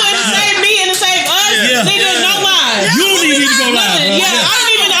do. You and the same me and the same us. Nigga, no live. You don't even need to go live.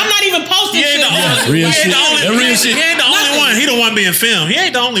 I'm not even posting shit. Real shit. He ain't the only one. He the one being filmed. He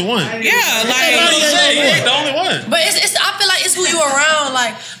ain't the only one. Yeah, like he ain't the only one. But I feel like it's who you around.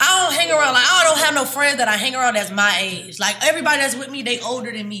 Like I don't hang around. Like I don't have no friends that I hang around that's my age. Like everybody that's with me, they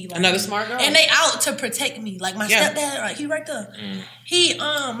older than me. Like, another smart girl, and they out to protect me. Like my stepdad, like he right there. He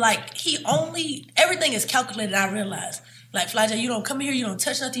only everything is calculated. I realize. Like FLAU'JAE, you don't come here, you don't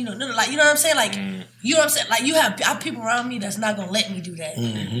touch nothing, you don't like, you know what I'm saying? Like, you know what I'm saying? Like, I have people around me that's not gonna let me do that.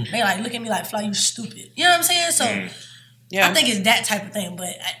 They like look at me like, FLAU'JAE, you stupid. You know what I'm saying? So Yeah. I think it's that type of thing,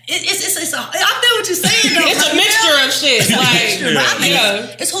 but it's I feel what you're saying though. It's a mixture of shit.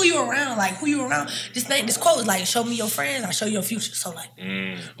 Like, it's who you around. Like who you around. This quote is like, "Show me your friends, I'll show you your future." So like,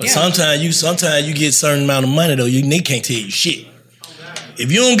 but sometimes you get a certain amount of money though. They can't tell you shit. If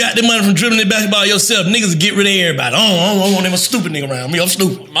you don't got the money from dribbling the basketball yourself, niggas will get rid of everybody. I don't want them a stupid nigga around me. I'm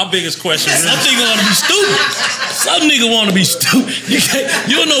stupid. My biggest question is... Some niggas want to be stupid. Some niggas want to be stupid.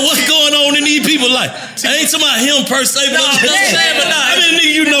 You don't know what's going on in these people's life. I ain't talking about him per se, but I'm just saying, but how many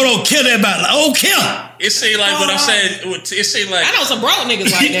niggas you know don't care that about? Like, don't care. It seemed like what I'm saying. It seemed like... I know some broke niggas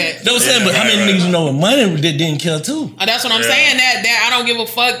like that. Know what I'm saying? But how many niggas you know with money that didn't care too? That's what I'm saying. That I don't give a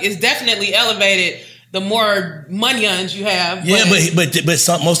fuck is definitely elevated. The more money you have. Yeah, but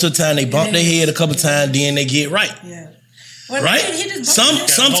most of the time they bump their head a couple times, then they get right. Yeah. Well, right? Some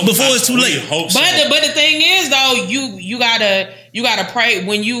before it's too late. But the thing is though, you gotta pray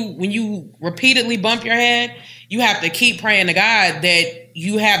when you repeatedly bump your head, you have to keep praying to God that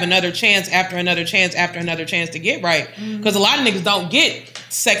you have another chance after another chance after another chance to get right. Because a lot of niggas don't get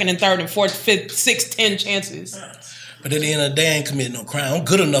second and third and fourth, fifth, 6, 10 chances. But at the end of the day, I ain't committing no crime. I'm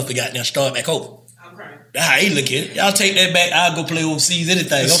good enough to goddamn start back over. That's how he look at it. Y'all take that back, I'll go play overseas,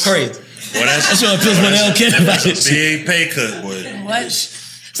 anything. Go crazy. Well, that's what feels when they don't care about it. Big pay cut, boy. What?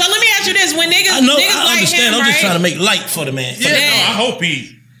 So let me ask you this: when niggas, I know, niggas I like understand. him, I'm just right? trying to make light for the man. I hope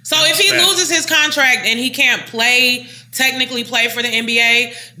he. So if he loses his contract and he can't technically play for the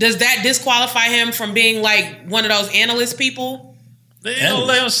NBA, does that disqualify him from being like one of those analyst people? They ain't gonna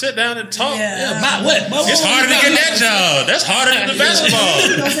let him sit down and talk. Yeah, about what? It's harder to get that job. That's harder than the basketball.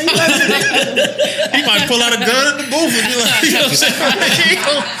 He might pull out a gun in the booth and be like, you know what I'm saying?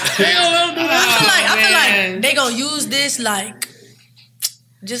 I feel like they gonna use this like.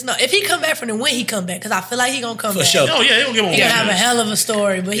 Just know if he come back from the win, he come back because I feel like he gonna come back. For sure. Oh yeah, he'll give him. He gonna have a hell of a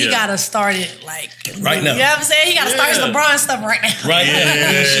story, but he gotta start it like right now. You know what I'm saying? He gotta start his LeBron stuff right now. Right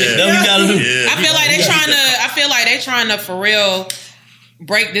now. Shit, that we gotta do. I feel like they trying to for real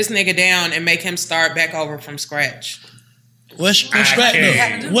break this nigga down and make him start back over from scratch. What's from scratch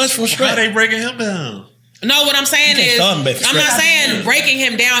though? What's from scratch? How they breaking him down? No, what I'm saying is, I'm not saying breaking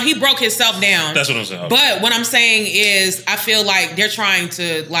him down. He broke himself down. That's what I'm saying. But what I'm saying is, I feel like they're trying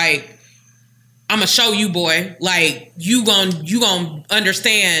to like, I'm gonna show you, boy. Like you gonna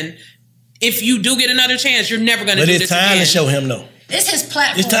understand if you do get another chance, you're never gonna. But do it's this time again. to show him though. It's his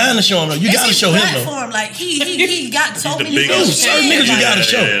platform. It's time to show him though. You gotta show him though. Like he got so many biggest. Certain niggas you gotta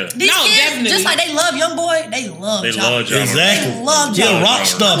show. These kids, definitely. Just like they love Young Boy, they love Ja. Exactly. They love Ja. You're a rock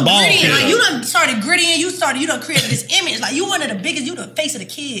star ball player. Like, you done started grittying. You done created this image. Like you one of the biggest. You the face of the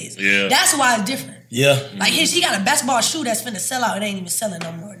kids. Yeah. That's why it's different. Yeah. Like he got a basketball shoe that's finna sell out. It ain't even selling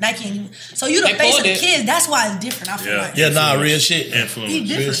no more. Nike ain't even. So you the They face of pulled the it. kids. That's why it's different. I feel like. Yeah, nah, real shit. Influence. He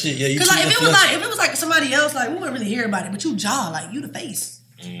different. Real shit. Yeah, you Cause like too if it was like somebody else, like we wouldn't really hear about it. But you Ja, like you the face.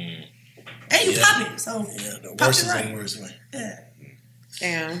 And you pop it. So the worst is the worst way. Yeah.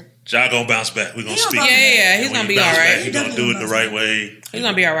 Damn. Ja gonna bounce back. We gonna speak. Yeah. He's And gonna when be he bounce all right. back, He gonna do it the right way. He's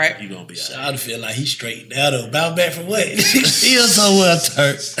gonna be all right. He gonna be. I feel like he's straight now though. Bounce back from what? He's still so well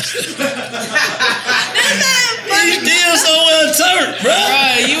turned. He's still so well turned, bro.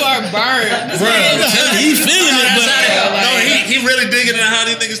 Bro, you are burned. Bro, he feeling it, but No, he really digging in how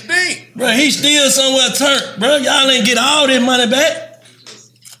these niggas think. bro, he's still somewhere turned, bro. Y'all ain't get all this money back.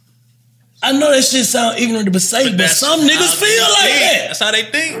 I know that shit sound ignorant to say, but some niggas feel like that. That's how they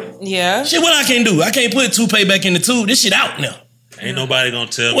think. Yeah. Shit, what I can't do? I can't put toothpaste back in the tube. This shit out now. Ain't nobody gonna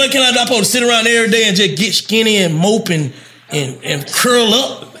tell me. What can I do? I'm supposed to sit around every day and just get skinny and mope and curl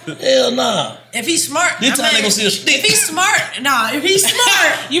up? Hell nah. If he's smart, This time they gonna see a stick. If he's smart, if he's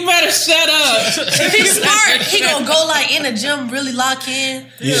smart, You better shut up. if he's smart, he gonna go like in the gym, really lock in,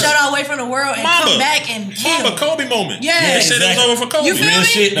 shut out away from the world, and come back and kill. Mamba, Kobe moment. Yeah. They said it was over for Kobe. You feel me?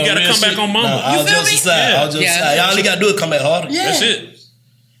 Shit, You gotta come back on Mamba. Nah, I'll just decide. I'll just decide. Y'all only gotta do is come back harder. Yeah. That's it.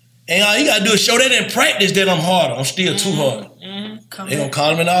 And all you gotta do is show that in practice that I'm harder. I'm still too hard. They gonna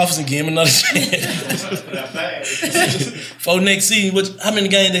call him in the office and give him another chance. For next season, how many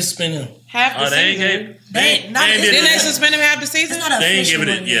games they suspend him? Half the season. Didn't they suspend him half the season? They ain't giving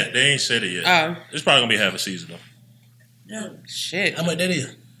it yet. They ain't said it yet. Oh. It's probably gonna be half a season though. Yeah. Shit. How much that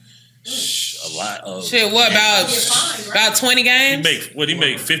is? A lot of Shit, what about 20 games? He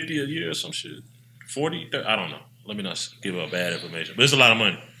make 50 a year or some shit. 40? 30, I don't know. Let me not give up bad information. But it's a lot of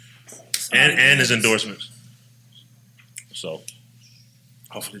money. And his endorsements. So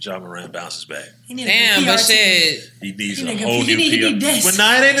hopefully Ja Morant bounces back. Damn, but shit. He needs a whole new PR. But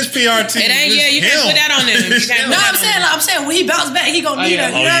nah, it ain't his PR team. It ain't, you can't put that on him. No, I'm saying when he bounce back, he gonna need a,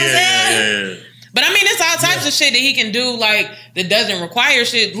 you know what I'm saying? Yeah. But I mean, it's all types of shit that he can do, like, that doesn't require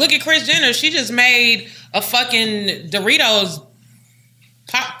shit. Look at Kris Jenner. She just made a fucking Doritos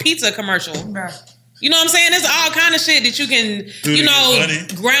pizza commercial. You know what I'm saying? There's all kind of shit that you can,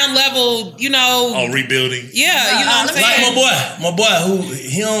 ground level, rebuilding. Yeah, you know what I'm saying? Like my boy who,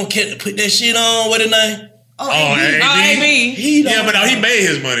 he don't put that shit on, what his name? AB. He made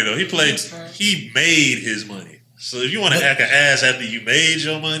his money, though. He made his money. So if you want to act an ass after you made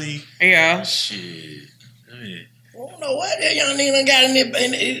your money, shit. I mean, I don't know what that young nigga got in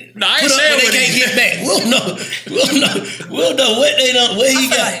it. No, I ain't saying what they can't get back. We'll know what they don't. Where he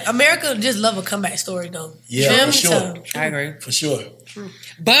got. Like America just love a comeback story, though. Yeah, for sure. I agree. For sure. True.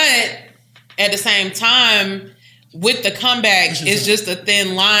 But at the same time, with the comeback, it's just a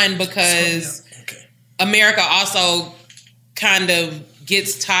thin line because America also kind of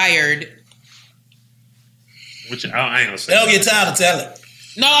gets tired. Which I ain't gonna say. They don't get tired of talent.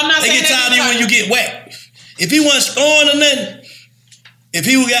 No, I'm not saying they get tired of you when you get whacked. If he wasn't scoring or nothing, if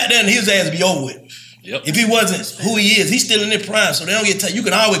he got there, his ass would be over with. Yep. If he wasn't who he is, he's still in their prime, so they don't get tired. You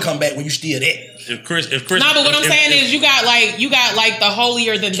can always come back when you still there. If Chris, no, but what I'm saying is you got like the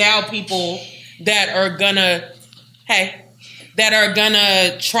holier than thou people that are gonna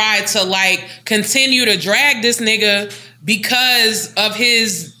try to like continue to drag this nigga because of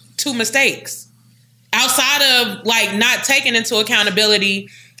his two mistakes. Outside of like not taking into accountability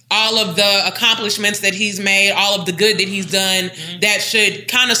all of the accomplishments that he's made, all of the good that he's done, that should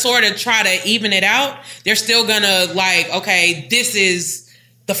kind of sort of try to even it out. They're still gonna like, okay, this is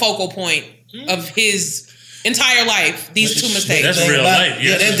the focal point of his entire life. These two mistakes. That's real life.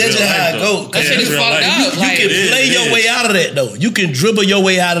 Yeah, that's just how it goes. That shit is fucked up. You can play your way out of that though. You can dribble your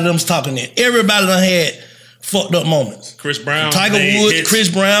way out of them talking there. Everybody done had fucked up moments. Chris Brown, Tiger Woods, Chris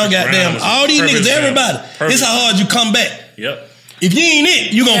Brown, goddamn, all these niggas, everybody. This how hard you come back. Yep. If you ain't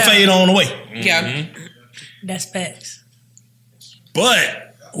it, you gonna fade on the way. Yeah. That's facts.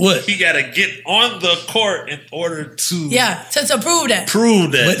 But what? He gotta get on the court in order to to prove that.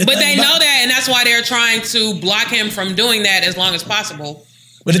 Prove that. But they know that, and that's why they're trying to block him from doing that as long as possible.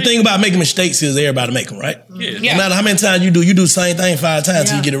 But the thing about making mistakes is everybody make them, right? Yeah. No matter how many times you do the same thing 5 times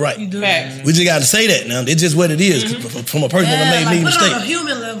till you get it right. You do We just got to say that now. It's just what it is from a person that made me mistake. On a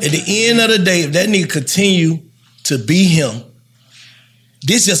human level. At the end of the day, if that nigga continue to be him,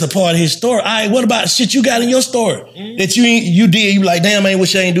 this just a part of his story. All right, what about shit you got in your story that you did? You like, damn, I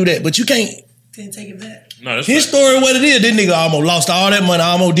wish I ain't do that. But you can't. Didn't take it back. No, his story, what it is, this nigga almost lost all that money,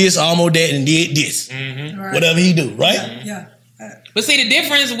 almost this, almost that, and did this. Right. Whatever he do, right? Yeah. But see, the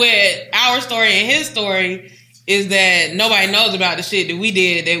difference with our story and his story is that nobody knows about the shit that we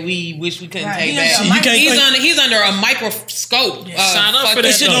did that we wish we couldn't take back. He's under a microscope. Sign up for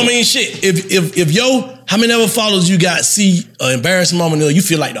that shit don't mean shit. If how many ever followers you got see an embarrassing moment, you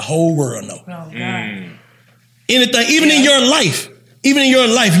feel like the whole world know. Oh, God. Anything, even in your life,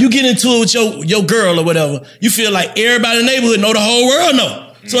 you get into it with your girl or whatever, you feel like everybody in the neighborhood know, the whole world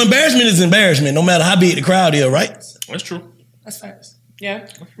know. So embarrassment is embarrassment, no matter how big the crowd is, right? That's true. That's facts. Yeah.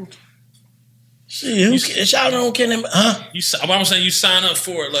 Shit, y'all don't care him, huh? I'm saying you sign up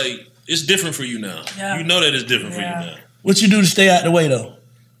for it, like, it's different for you now. Yeah. You know that it's different for you now. What you do to stay out the way, though?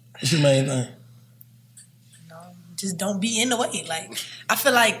 What's your main thing? Just don't be in the way. Like, I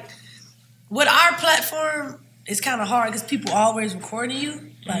feel like with our platform, it's kind of hard because people always recording you.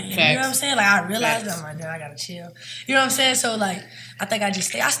 Like, you know what I'm saying? Like, I realized that I'm like, I gotta chill. You know what I'm saying? So, like, I think I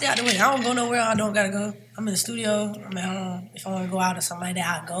stay out the way. I don't go nowhere. I don't gotta go. I'm in the studio. I'm at home. If I want to go out or something like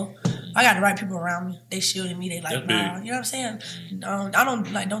that, I go. I got the right people around me. They shielding me. They like, nah. You know what I'm saying?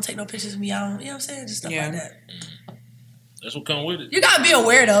 I don't take no pictures of me. I don't. You know what I'm saying? Just stuff like that. That's what come with it. You gotta be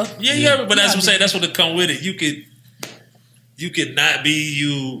aware though. Yeah, but that's what I'm saying. That's what come with it. You could not be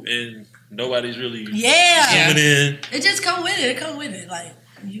you, and nobody's really zooming in. It just come with it. It come with it. Like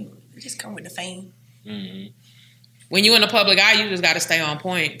it just come with the fame. Mm-hmm. When you in the public eye, you just got to stay on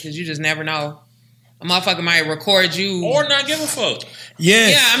point because you just never know. A motherfucker might record you or not give a fuck.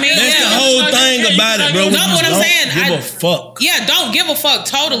 Yes. Yeah, I mean that's the whole thing about it, bro. No, what I'm saying, give a fuck. Yeah, don't give a fuck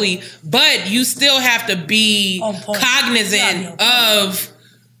totally, but you still have to be cognizant of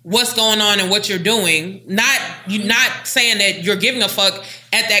what's going on and what you're doing. You're not saying that you're giving a fuck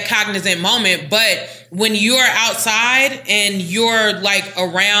at that cognizant moment, but when you're outside and you're like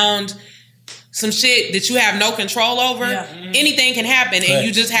around some shit that you have no control over, anything can happen, and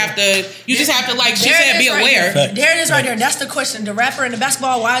you just have to like she said, be aware. There it is right there. That's the question. The rapper and the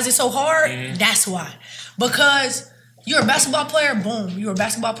basketball, why is it so hard? That's why. Because you're a basketball player, boom, you're a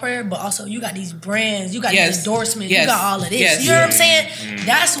basketball player, but also you got these brands, you got these endorsements, you got all of this. You know what I'm saying?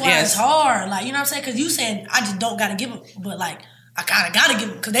 That's why it's hard. Like, you know what I'm saying? Because you saying, I just don't got to give a, but like, I gotta give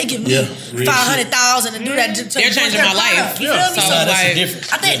them, because they give me $500,000 to do that. They're changing my life. You feel me? So that's the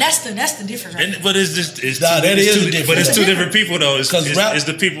difference. I think that's the difference. Right? But it's just it's two different people though. It's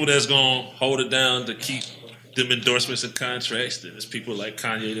the people that's gonna hold it down to keep them endorsements and contracts. Then there's people like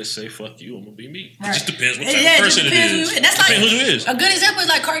Kanye that say, "Fuck you, I'm gonna be me." Right. It just depends what type of person it is. That's like who you is. A good example is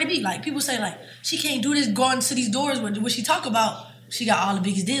like Cardi B. Like people say, like she can't do this, going to these doors where what she talk about. She got all the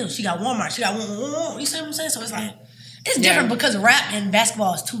biggest deals. She got Walmart. She got one. You see what I'm saying? So it's like. It's different because rap and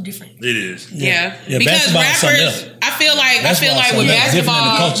basketball is two different. It is. Yeah, because rappers, I feel like with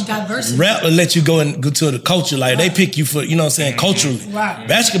basketball, diversity. Rap will let you go to the culture. Like they pick you for, you know what I'm saying, culturally. Right.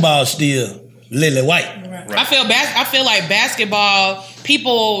 Basketball still lily white. Right. I feel like basketball,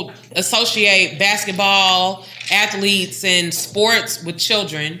 people associate basketball, athletes, and sports with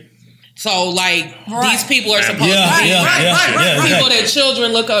children. So, like, these people are supposed to be people that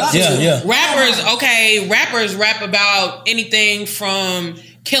children look up to. Rappers rap about anything from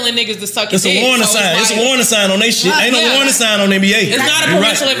killing niggas to sucking dick. It's a warning sign. It's a warning sign on they shit. Ain't no warning sign on NBA. It's not a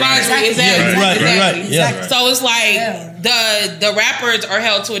parental advisory. Exactly. So it's like the rappers are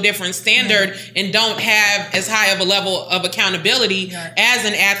held to a different standard and don't have as high of a level of accountability as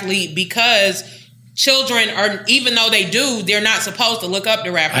an athlete because children are, even though they do, they're not supposed to look up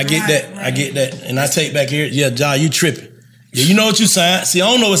to rappers. I get that. And I take back here, Ja, you tripping. Yeah, you know what you signed. See, I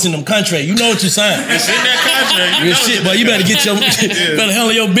don't know what's in them contract. You know what you signed. It's in that contract. Real shit, but you better get your better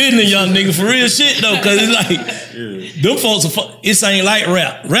handle your business, young nigga, for real shit though, cause it's like them folks are it ain't like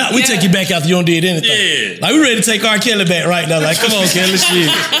rap. Rap, we take you back after you don't did anything. Yeah. Like we ready to take R. Kelly back right now. Like, come on, Kelly,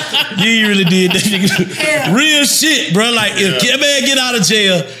 shit. You really did that nigga. Real shit, bro. Like if man get out of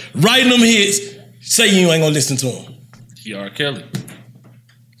jail, writing them hits. Say you ain't gonna listen to him. You R. Kelly.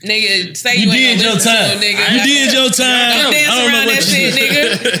 Nigga, say you ain't gonna listen to him, nigga. You did your time. Don't dance around that shit,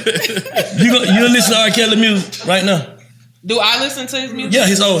 nigga. You listen to R. Kelly music right now? Do I listen to his music? Yeah,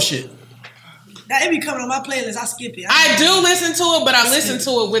 his old shit. That it be coming on my playlist. I skip it. I do listen to it, but I listen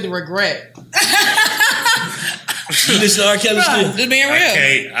to it with regret. You listen to R. Kelly still? Just being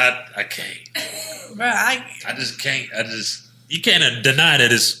real. I can't. Bro, I just can't. You can't deny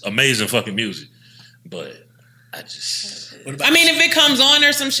that it's amazing fucking music. But I mean, if it comes on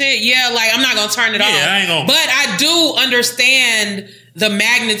or some shit, like I'm not gonna turn it off. I ain't gonna. But I do understand the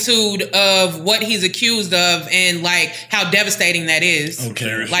magnitude of what he's accused of and like how devastating that is.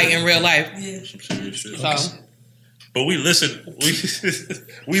 Okay. Like in real life. Yeah. Some serious shit. So. But we listen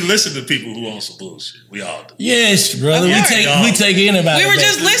to people who own some bullshit. We all do. Yes, brother. We take anybody. We were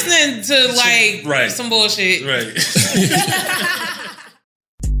just listening to like some bullshit. Right.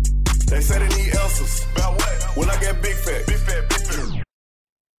 They say they need answers. About what? When I get big fat.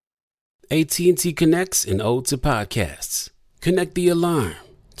 AT&T connects an ode to podcasts. Connect the alarm.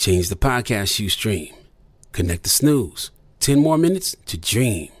 Change the podcast you stream. Connect the snooze. 10 more minutes to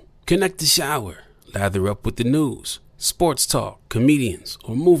dream. Connect the shower. Lather up with the news, sports talk, comedians,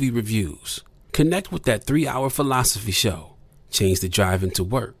 or movie reviews. Connect with that 3-hour philosophy show. Change the drive into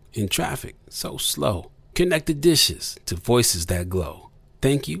work in traffic so slow. Connect the dishes to voices that glow.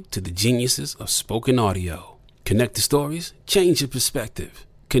 Thank you to the geniuses of spoken audio. Connect the stories, change your perspective.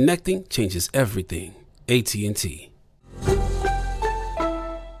 Connecting changes everything. AT&T.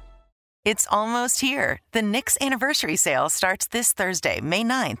 It's almost here. The Knix Anniversary Sale starts this Thursday, May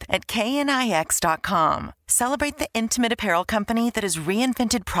 9th at knix.com. Celebrate the intimate apparel company that has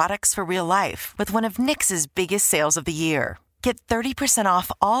reinvented products for real life with one of Knix's biggest sales of the year. Get 30%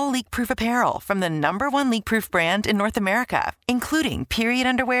 off all leak-proof apparel from the #1 leak-proof brand in North America, including period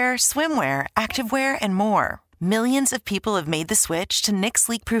underwear, swimwear, activewear, and more. Millions of people have made the switch to Knix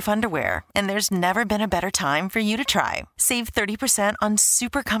leak-proof underwear, and there's never been a better time for you to try. Save 30% on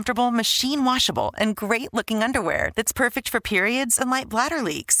super comfortable, machine-washable, and great-looking underwear that's perfect for periods and light bladder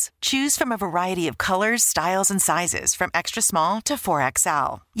leaks. Choose from a variety of colors, styles, and sizes from extra small to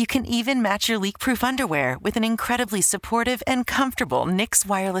 4XL. You can even match your leak-proof underwear with an incredibly supportive and comfortable Knix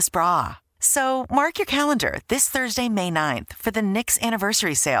wireless bra. So mark your calendar this Thursday, May 9th for the Knix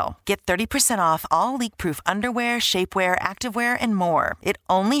Anniversary Sale. Get 30% off all leak-proof underwear, shapewear, activewear, and more. It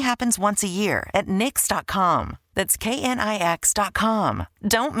only happens once a year at knix.com. That's knix.com.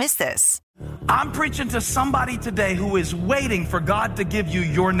 Don't miss this. I'm preaching to somebody today who is waiting for God to give you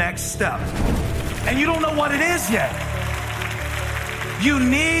your next step. And you don't know what it is yet. You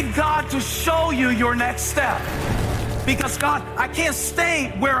need God to show you your next step. Because God, I can't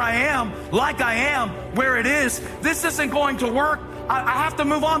stay where I am, like I am, where it is. This isn't going to work. I have to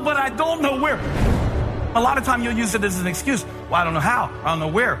move on, but I don't know where. A lot of time you'll use it as an excuse. Well, I don't know how. I don't know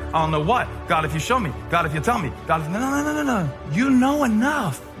where. I don't know what. God, if you show me. God, if you tell me. God, if... No. You know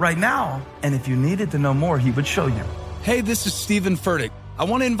enough right now. And if you needed to know more, he would show you. Hey, this is Stephen Furtick. I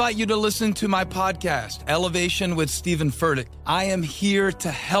want to invite you to listen to my podcast, Elevation with Stephen Furtick. I am here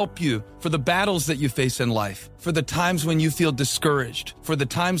to help you for the battles that you face in life, for the times when you feel discouraged, for the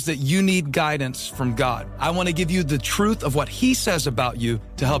times that you need guidance from God. I want to give you the truth of what He says about you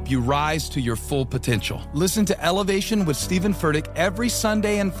to help you rise to your full potential. Listen to Elevation with Stephen Furtick every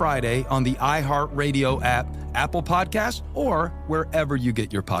Sunday and Friday on the iHeartRadio app, Apple Podcasts, or wherever you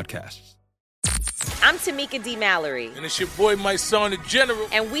get your podcasts. I'm Tamika D. Mallory. And it's your boy, my son, the General.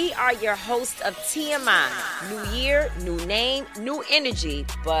 And we are your hosts of TMI. New year, new name, new energy,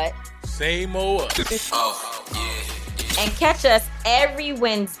 but same old us. Oh, yeah. And catch us every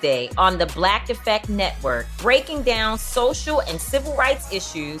Wednesday on the Black Effect Network, breaking down social and civil rights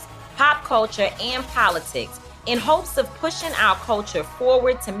issues, pop culture, and politics in hopes of pushing our culture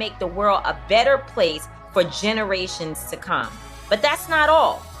forward to make the world a better place for generations to come. But that's not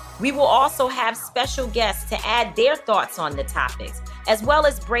all. We will also have special guests to add their thoughts on the topics, as well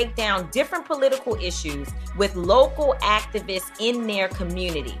as break down different political issues with local activists in their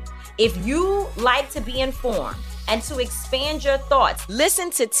community. If you like to be informed and to expand your thoughts, listen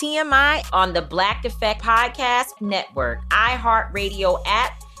to TMI on the Black Effect Podcast Network, iHeartRadio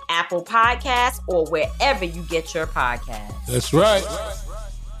app, Apple Podcasts, or wherever you get your podcasts. That's right.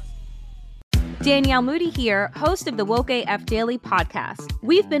 Danielle Moody here, host of the Woke AF Daily podcast.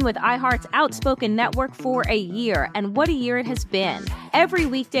 We've been with iHeart's Outspoken Network for a year, and what a year it has been. Every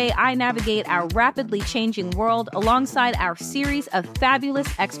weekday, I navigate our rapidly changing world alongside our series of fabulous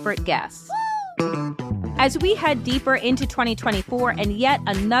expert guests. As we head deeper into 2024 and yet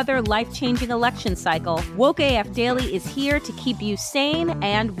another life-changing election cycle, Woke AF Daily is here to keep you sane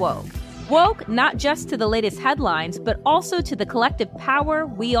and woke. Woke not just to the latest headlines, but also to the collective power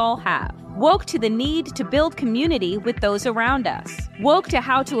we all have. Woke to the need to build community with those around us. Woke to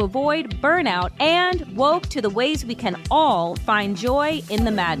how to avoid burnout, and woke to the ways we can all find joy in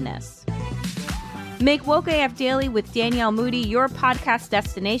the madness. Make Woke AF Daily with Danielle Moody your podcast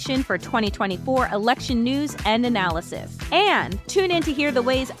destination for 2024 election news and analysis. And tune in to hear the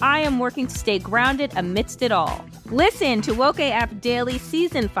ways I am working to stay grounded amidst it all. Listen to Woke AF Daily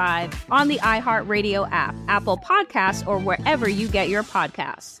Season 5 on the iHeartRadio app, Apple Podcasts, or wherever you get your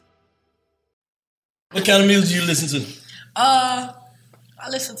podcasts. What kind of music do you listen to? I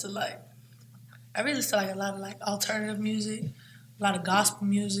listen to I really listen to a lot of alternative music, a lot of gospel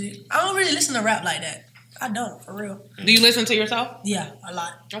music. I don't really listen to rap like that. I don't, for real. Do you listen to yourself? Yeah, a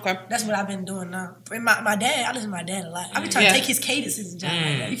lot. Okay. That's what I've been doing now. My dad, I listen to my dad a lot. I be trying to take his cadences and jam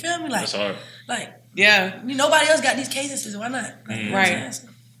like that. You feel me? That's hard. Yeah. Nobody else got these cadences. Why not? Right.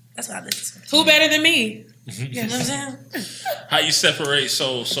 That's what I listen to. Who better than me? You know what I'm saying? How you separate?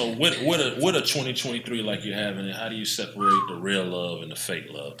 So with a 2023 like you're having it, how do you separate the real love and the fake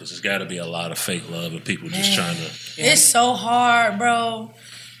love? Because there's got to be a lot of fake love and people just trying to. It's so hard, bro.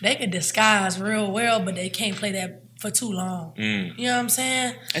 They can disguise real well, but they can't play that for too long. You know what I'm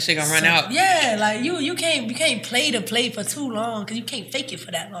saying? That shit gonna run out. Yeah, you can't play for too long because you can't fake it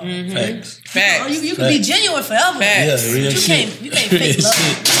for that long. Facts. You can be genuine forever. Facts. Yeah, real you can't fake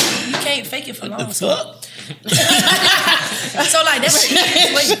love. You can't fake it for long. So that's the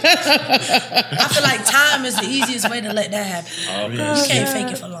easiest way. I feel like time is the easiest way to let that happen. You can't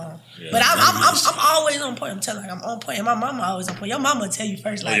fake it for long. Yeah, but I'm always on point. I'm telling you, I'm on point. And my mama always on point. Your mama will tell you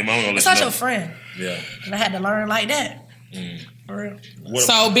first. Your mama it's not your friend. Yeah. And I had to learn like that. For real.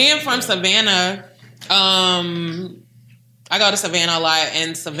 So being from Savannah, I go to Savannah a lot,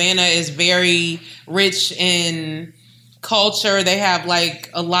 and Savannah is very rich in culture. They have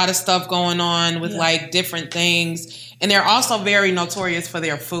a lot of stuff going on with different things, and they're also very notorious for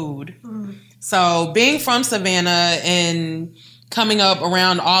their food. So being from Savannah and coming up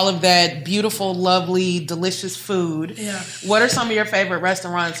around all of that beautiful, lovely, delicious food, what are some of your favorite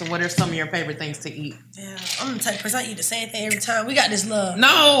restaurants, and what are some of your favorite things to eat? Yeah, I'm the type of person I eat the same thing every time. We got this love.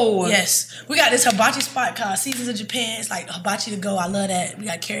 No. Yes, we got this hibachi spot called Seasons of Japan. It's like hibachi to go. I love that. We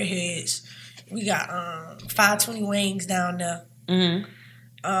got carrot heads. We got 520 wings down there.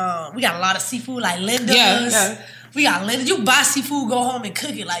 We got a lot of seafood like Linda's. Yeah. We got Linda's. You buy seafood, go home and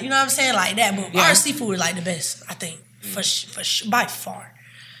cook it. You know what I'm saying? Like that. But our seafood is the best, I think, for by far.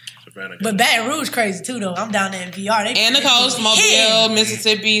 But Baton Rouge crazy too, though. I'm down there in VR. And the coast, Mobile,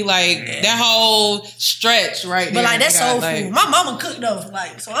 Mississippi, that whole stretch right there. But that's soul food. My mama cooked though,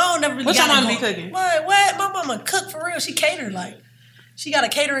 so I don't never really. What your mama be cooking? What? My mama cook for real. She catered She got a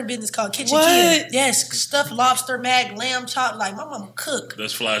catering business called Kitchen What? Kid. Yes, stuffed lobster, lamb chop. My mama cook.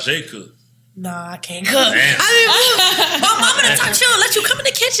 Does FLAU'JAE cook? Nah, I can't cook. I mean, my mama the type she'll let you come in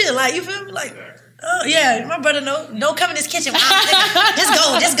the kitchen. You feel me? Oh yeah, my brother don't come in this kitchen. Just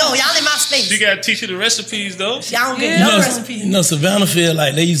go. Y'all in my space. She got to teach you the recipes though. Y'all don't get no recipes. You know, Savannah feel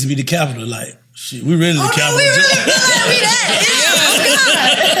like they used to be the capital. Like, shit, we really the capital. We really feel like we that.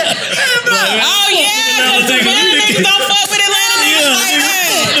 Oh yeah, Savannah niggas don't fuck with Atlanta niggas like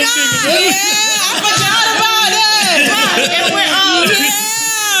that. Yeah, I forgot about that.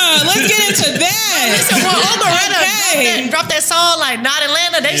 And let's get into that. Listen, when Omeretta dropped that song like "Not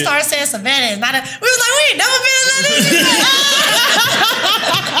Atlanta," they started saying Savannah is not. We was like, we ain't never been Atlanta.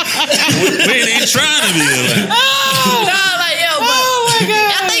 We ain't even trying to be Atlanta.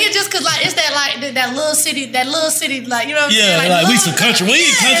 I think it's just cause like it's that like that little city, like you know what I'm saying? Like we some country. We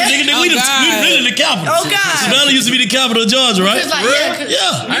ain't country, nigga. We really the capital. Oh God. Savannah used to be the capital of Georgia, right? Like,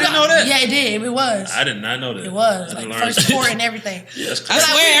 yeah. I didn't know that. Yeah, it did. It was. I did not know that. It was like first port and everything. I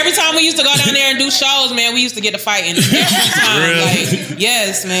swear, every time we used to go down there and do shows, man, we used to get to fighting. Every time. Like,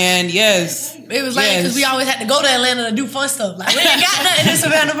 yes, man, yes. It was like because we always had to go to Atlanta to do fun stuff. Like we ain't got nothing in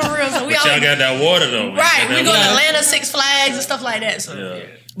Savannah for real. So we y'all got that water though. Right, we go to Atlanta, Six Flags and stuff like that. So. Yeah.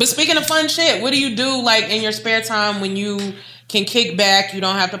 But speaking of fun shit, what do you do like in your spare time when you can kick back? You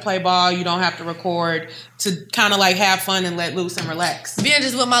don't have to play ball. You don't have to record to kind of like have fun and let loose and relax. Being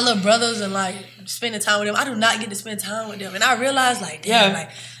just with my little brothers and like spending time with them. I do not get to spend time with them, and I realized like, damn, like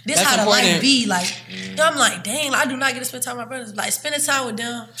this that's how the important. life be. Like, I'm like, dang, I do not get to spend time with my brothers. Like spending time with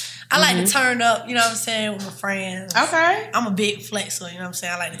them. I like to turn up, you know what I'm saying, with my friends. Okay. I'm a big flexer, you know what I'm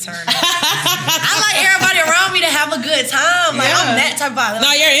saying? I like to turn up. I like everybody around me to have a good time. Like, I'm that type of vibe.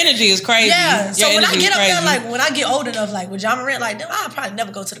 No, your energy is crazy. Yeah. So when I get up crazy. there, like, when I get old enough, like, with John Morant, like, I'll probably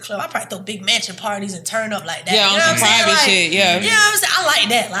never go to the club. I'll probably throw big mansion parties and turn up like that. Yeah, on you know some private shit, yeah. You know what I'm saying? I like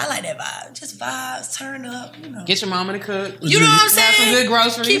that. Like, I like that vibe. Just vibes, turn up, you know. Get your mama to cook. You know what I'm saying? Have some good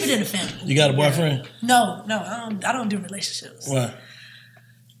groceries. Keep it in the family. You got a boyfriend? No, I don't do relationships. Why?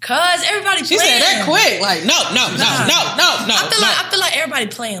 Cause everybody she playing. said that quick. Like, no. I feel like everybody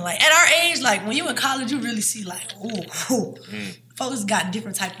playing. Like at our age, like when you in college, you really see like, ooh. Folks got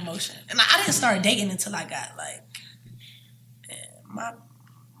different type of motion. And I didn't start dating until I got like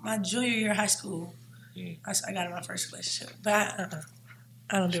my junior year of high school. I got in my first relationship, but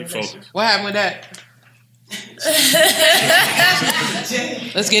I don't do relationships. What happened with that?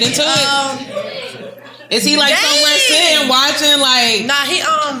 Let's get into it. Is he like somewhere sitting watching like? Nah, he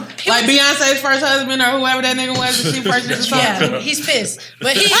like Beyonce's first husband or whoever that nigga was that she purchased. Yeah, he's pissed,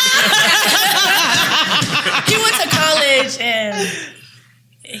 but he went to college and.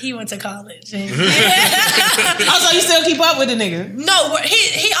 He went to college. And also, you still keep up with the nigga? No,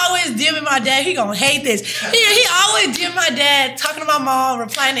 he always DMing my dad. He gonna hate this. He always DMing my dad, talking to my mom,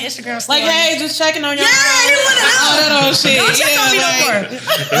 replying to Instagram stories. Like, hey, just checking on your mom. Yeah, he wanna know. All that old shit. Don't check on me no more.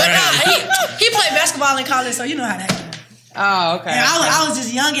 But nah, he played basketball in college, so you know how that goes. Oh, okay. And I was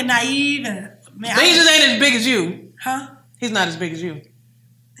just young and naive, and man, but he just ain't as big as you. Huh? He's not as big as you.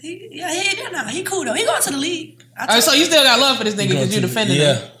 He cool though. He going to the league. So you still got love for this nigga because you defended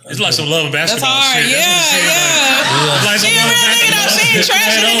him. It's like some love and basketball. That's hard. Shit. Yeah. Like she a real nigga though. She ain't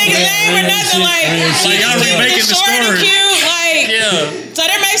trashing the nigga's name or nothing. Like y'all remaking the short and story. cute. Like, so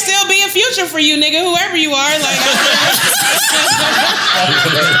there may still be a future for you, nigga, whoever you are. Like,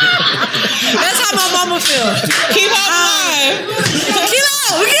 that's how my mama feel. Keep on alive.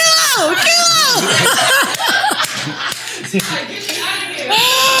 Kilo.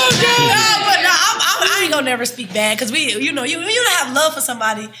 Oh God! But no, I ain't gonna never speak bad because you don't have love for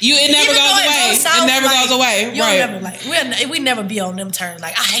somebody. It never goes away. It never goes away. Right? Never we never be on them terms.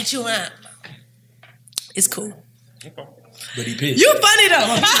 Like I hate you. It's cool. But he pissed. You funny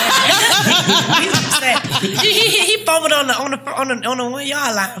though. he fumbled on the 1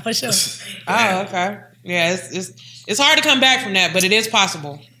 yard line for sure. Oh, okay. Yeah, it's hard to come back from that, but it is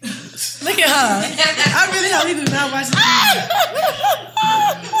possible. Look at her. I really hope you do not watch this.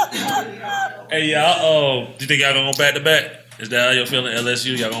 Hey y'all, do you think y'all gonna go back to back? Is that how you're feeling?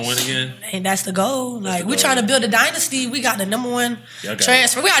 LSU, y'all gonna win again? And that's the goal. Like we're trying to build a dynasty. We got the number one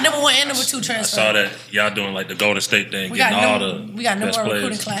transfer. We got number one and number two transfer. I saw that y'all doing like the Golden State thing, we getting got all the we got number one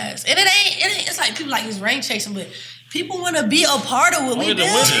recruiting class, and it ain't. It's like people like this rain chasing, but people want to be a part of what we do.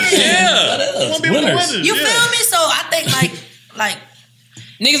 Yeah, want to be winners. You feel me? So I think like.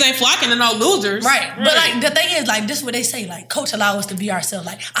 Niggas ain't flocking to no losers. Right. But like the thing is, like, this is what they say, like, coach allow us to be ourselves.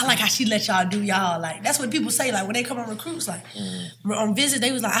 Like, I like how she let y'all do y'all. Like, that's what people say, like, when they come on recruits, like, on visits,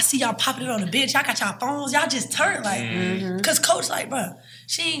 they was like, I see y'all popping it on the bench. Y'all got y'all phones. Y'all just turn, like, because coach, like, bro,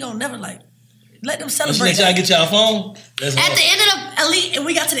 she ain't gonna never, like, let them celebrate. She let y'all get y'all phone? At the end of the elite, and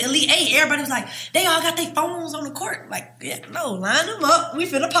we got to the Elite 8, everybody was like, they all got their phones on the court. Like, yeah, no, line them up. We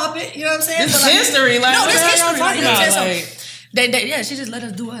finna pop it. You know what I'm saying? This history. Like, no, this history. Talking about, she just let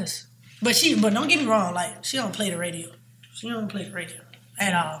us do us. But don't get me wrong, like, she don't play the radio. She don't play the radio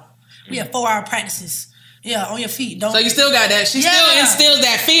at all. We have 4-hour practices. Yeah, on your feet. So you still got that. She still instills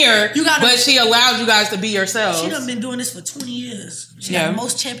that fear, but she allows you guys to be yourselves. She done been doing this for 20 years. She got the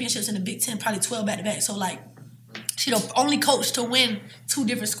most championships in the Big Ten, probably 12 back-to-back. So, like, she the only coach to win 2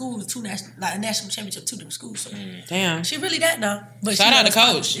 different schools, a national championship, 2 different schools. So damn, she really that now. But shout out to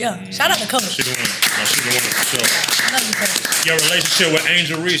coach. Yeah, shout out to coach. She the one. She the one for sure. Your relationship with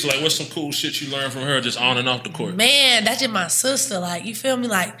Angel Reese, like, what's some cool shit you learned from her, just on and off the court? Man, that's just my sister. Like, you feel me?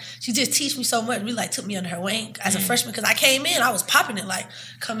 Like, she just teach me so much. Really, like, took me under her wing as a freshman because I came in, I was popping it. Like,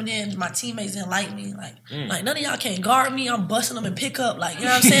 coming in, my teammates didn't like me. Like, none of y'all can't guard me. I'm busting them and pick up. Like, you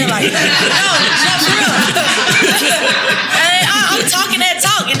know what I'm saying? Like, I'm talking that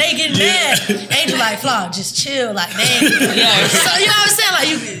talk and they getting mad. Angel like, Flaw, just chill. Like, they ain't. So, you know what I'm saying?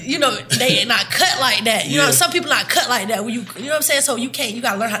 Like, you know, they ain't not cut like that. You know, some people not cut like that. When you know what I'm saying? So you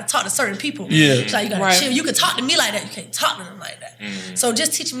gotta learn how to talk to certain people. Yeah. So you gotta chill. You can talk to me like that. You can't talk to them like that. So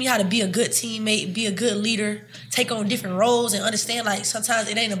just teaching me how to be a good teammate, be a good leader, take on different roles, and understand, like, sometimes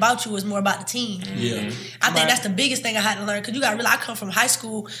it ain't about you, it's more about the team. Yeah. I think that's the biggest thing I had to learn, because you gotta realize I come from high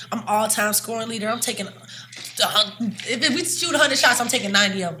school, I'm all-time scoring leader. I'm taking, if we shoot 100 shots, I'm taking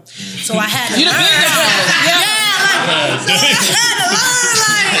 90 of them. So I had to You the big dog.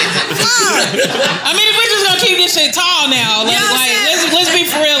 I mean, if we're just gonna keep this shit tall now, let's be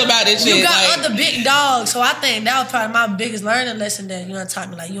for real about this shit. You got other big dogs, so I think that was probably my biggest learning lesson, that you know, taught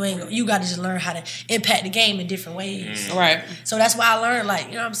me, like, you got to just learn how to impact the game in different ways. Right. So that's why I learned, like,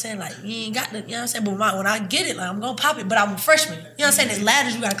 you know what I'm saying, like, you ain't got to, you know what I'm saying, but when I get it, like, I'm gonna pop it, but I'm a freshman. You know what I'm saying? There's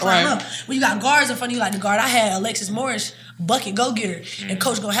ladders you gotta climb up. When you got guards in front of you, like the guard I had, Alexis Morris, bucket go-getter, and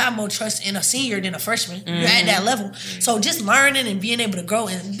coach gonna have more trust in a senior than a freshman. You're at that level. So just learning and being able to grow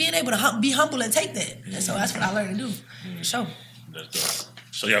and being able to be humble and take that. And so that's what I learned to do, for sure. That's dope.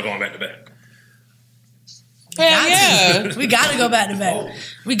 So y'all going back to back? Hell yeah. We gotta go back to back.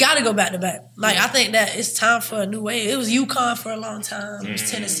 We gotta go back to back. Like, I think that it's time for a new wave. It was UConn for a long time. It was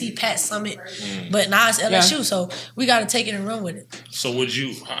Tennessee, Pat Summit. But now it's LSU, so we gotta take it and run with it. So would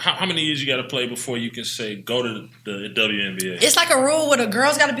you, how many years you gotta play before you can say go to the WNBA? It's like a rule where the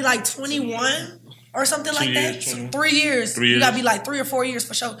girls gotta be like 21 or something like that. 3 years. You gotta be like 3 or 4 years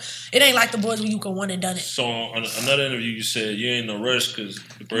for sure. It ain't like the boys where you can one and done it. So on another interview, you said you ain't in no rush because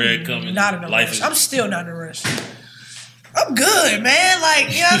the bread coming. Not in a rush. I'm still not in a rush. I'm good, man.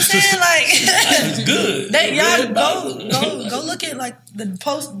 Like, you know what I'm saying? Like, it's good. Y'all go look at, like, the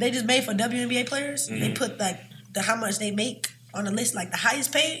post they just made for WNBA players. They put, like, how much they make on the list, like the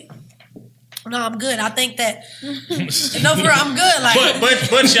highest paid. No, I'm good. I think that I'm good. Like, but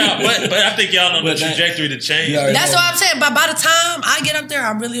I think y'all on the trajectory to change. That's what I'm saying. But by the time I get up there,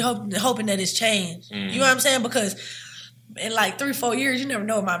 I'm really hoping that it's changed. You know what I'm saying? Because in like 3-4 years, you never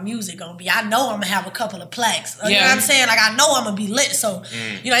know what my music gonna be. I know I'm gonna have a couple of plaques. You know what I'm saying? Like, I know I'm gonna be lit. So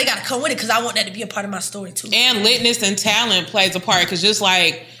you know, you gotta come with it, because I want that to be a part of my story too. And litness and talent plays a part, because just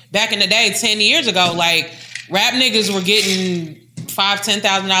like back in the day, 10 years ago, like, rap niggas were getting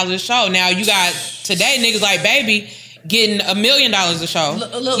 $5,000-$10,000 a show. Now you got today niggas like Baby getting $1 million a show.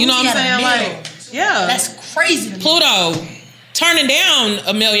 You know what I'm saying? Like, yeah, that's crazy. Pluto turning down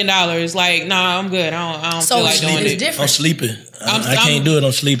 $1 million. Like, nah, I'm good. I don't feel like doing it. I'm sleeping. I can't do it.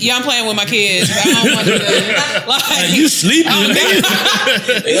 I'm sleeping. Yeah, I'm playing with my kids. I don't want to do it. Like, you sleeping, nigga?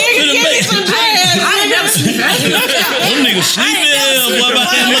 Nigga, give me some dreads. I ain't never sleeping. Them niggas sleeping.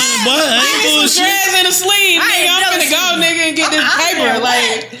 Boy, I ain't doing shit. Dreads in a sleeve. Nigga, I'm finna go, nigga, and get this paper.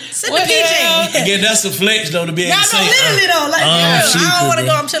 Like, what the hell? Again, that's a flex, though, to be able to say. Literally, though. Like, I don't want to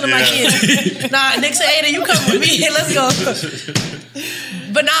go. I'm chilling with my kids. Nah, Nick say, Ada, you come with me. Let's go.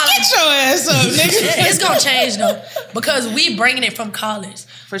 But nah, get your ass up, nigga. It's gonna change though, because we bringing it from college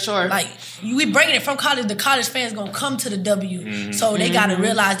for sure. Like, we bringing it from college. The college fans gonna come to the W, so they gotta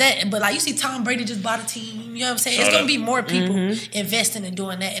realize that. But like, you see, Tom Brady just bought a team. You know what I'm saying? It's gonna be more people investing and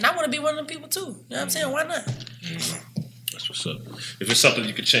doing that, and I want to be one of them people too. You know what I'm saying? Why not? That's what's up. If it's something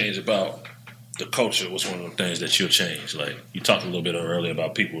you could change about the culture, what's one of the things that you'll change? Like, you talked a little bit earlier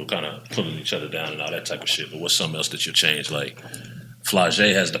about people kind of pulling each other down and all that type of shit. But what's something else that you'll change? Like,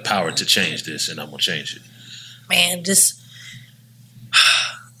 FLAU'JAE has the power to change this, and I'm gonna change it. Man, just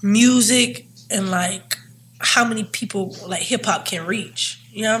music and like how many people like hip hop can reach.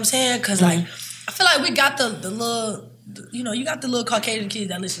 You know what I'm saying? Because like, I feel like we got the little, you know, you got the little Caucasian kids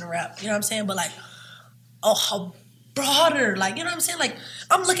that listen to rap. You know what I'm saying? But like, how broader, like, you know what I'm saying? Like,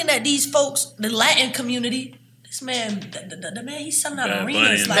 I'm looking at these folks, the Latin community. This man, the man, he's selling out Bad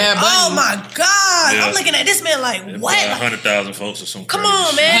arenas. Bunny, Like, oh my God. Yeah. I'm looking at this man like, what? 100,000 folks or something. Come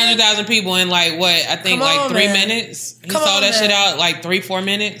on, man. 100,000 people in like what? I think Come like on, 3 man. minutes. He Come sold on, that shit man. out like 3-4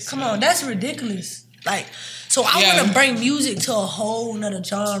 minutes. Come on, that's ridiculous. Like, so I want to bring music to a whole nother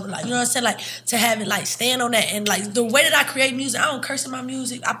genre. Like, you know what I'm saying? Like, to have it, like, stand on that. And, like, the way that I create music, I don't curse in my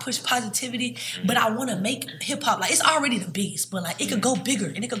music. I push positivity. But I want to make hip-hop, like, it's already the biggest. But, like, it could go bigger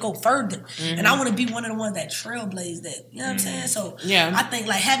and it could go further. Mm-hmm. And I want to be one of the ones that trailblaze that. You know what I'm saying? So, I think,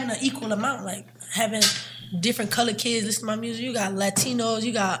 like, having an equal amount, like, having different colored kids listen to my music. You got Latinos,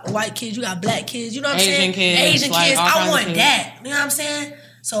 you got white kids, you got black kids. You know what I'm saying? Asian kids. I want that. You know what I'm saying?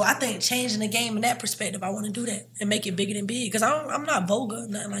 So I think changing the game in that perspective, I want to do that and make it bigger than big. Because I'm not vulgar,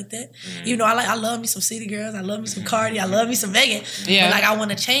 nothing like that. Even though I love me some City Girls, I love me some Cardi, I love me some Megan. Yeah. But like I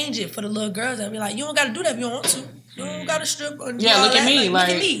want to change it for the little girls that be like, you don't got to do that if you don't want to. You don't got to strip. Or Yeah, look at me. Look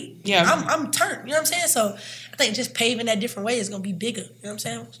at me. Yeah. I'm turned. You know what I'm saying? So I think just paving that different way is going to be bigger. You know what I'm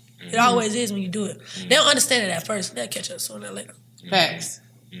saying? It always is when you do it. They don't understand it at first. They'll catch up sooner or later. Facts.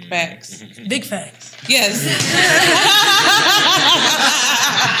 Facts. Big facts. Yes.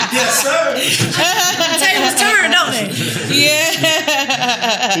 Yes, sir. Tables turn, don't they?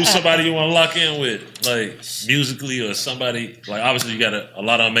 Yeah. Who's somebody you want to lock in with, like musically, or somebody like obviously you got a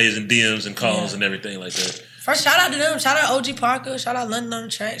lot of amazing DMs and calls and everything like that. First, shout out to them. Shout out OG Parker. Shout out London on the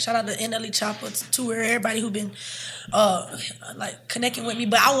Track. Shout out to NLE Chopper, to everybody who been like connecting with me.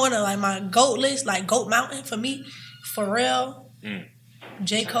 But I want to like my GOAT list, like GOAT Mountain for me, Pharrell,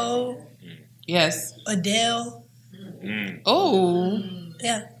 J. Cole, yes, Adele. Oh,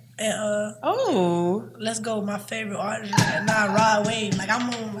 yeah. And let's go. My favorite artist right now, Rod Wave. Like I'm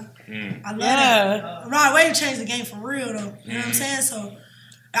on. I love that. Rod Wave changed the game for real though. You know what I'm saying? So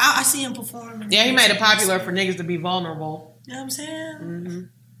I see him perform. yeah, he made it popular for niggas to be vulnerable. You know what I'm saying?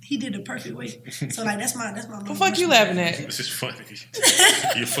 He did the perfect way. So like that's my. What the fuck you laughing at? This is funny.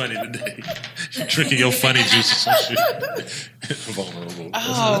 You're funny today. You're drinking your funny juice or some shit. Vulnerable.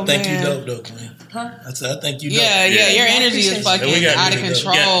 I think you dope though, man. I said I think you dope. Yeah, your energy is fucking out of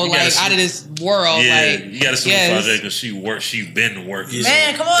control, like out of this world. Yeah, like, you got to see FLAU'JAE because she been working.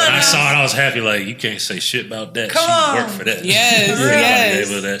 Man, come on. When I now. saw it, I was happy. Like you can't say shit about that. Come she on. worked for that. Yes. Gave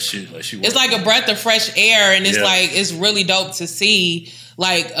her that shit. Like she. It's like a breath of fresh air, and it's Yeah. like it's really dope to see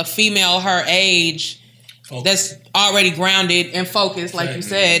like a female her age that's already grounded and focused, like you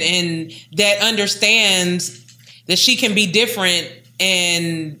said, and that understands that she can be different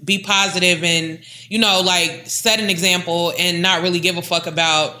and be positive and, you know, like set an example and not really give a fuck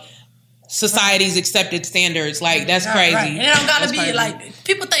about society's accepted standards. Like that's crazy. Right. And it don't gotta That's be crazy. like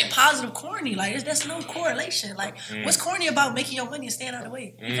people think positive corny. Like that's no correlation. Like what's corny about making your money and staying out of the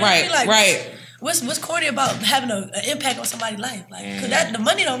way? You know what I mean? Like, right. What's corny about having an impact on somebody's life? Like because the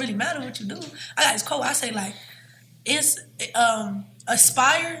money don't really matter what you do. I got this quote. I say like it's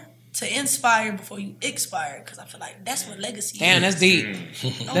aspire to inspire before you expire, because I feel like that's what legacy is. Damn, that's deep.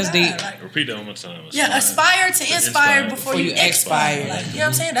 That's deep. Like, repeat that one more time. Yeah, aspire to inspire before you expire. Like, you know what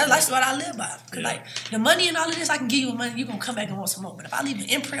I'm saying? That's what I live by. Because like the money and all of this, I can give you money, you're going to come back and want some more. But if I leave an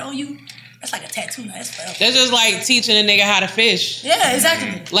imprint on you, that's like a tattoo. That's forever. That's just like teaching a nigga how to fish. Yeah,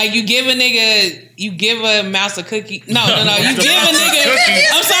 exactly. Like you give a mouse a cookie. No. You give a nigga.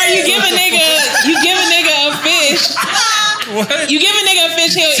 I'm sorry. You give a nigga a fish. What? You give a nigga a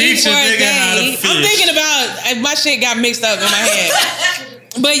fish, he'll eat for a day. I'm thinking about my shit got mixed up in my head.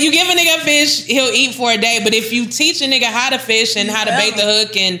 But you give a nigga a fish, he'll eat for a day. But if you teach a nigga how to fish and how to bait the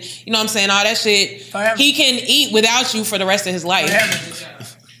hook and you know what I'm saying, all that shit, he can eat without you for the rest of his life. I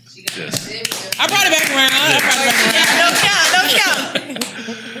brought it back around. Don't count.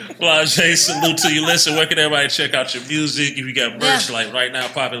 FLAU'JAE, salute to you. Listen, where can everybody check out your music? If you got merch, like right now,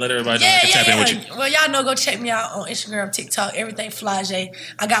 pop it. Let everybody know they can tap in with you. Well, y'all know, go check me out on Instagram, TikTok, everything FLAU'JAE.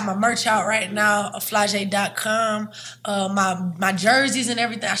 I got my merch out right now, FLAU'JAE.com. My jerseys and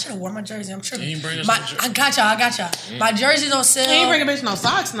everything. I should have worn my jersey. I'm tripping. I got y'all. My jersey's on sale. You ain't bring a bitch no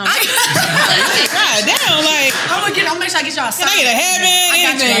socks, no. God damn, like I'll make sure I get y'all socks. Can I get a headband?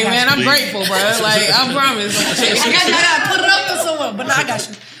 Anything, man. I'm grateful, bro. Like I promise. I gotta put it up for someone, but no, I got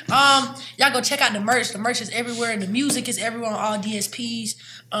you. Y'all go check out the merch. The merch is everywhere. The music is everywhere on all DSPs.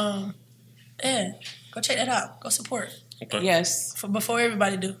 Yeah, go check that out. Go support. Okay. Yes. Before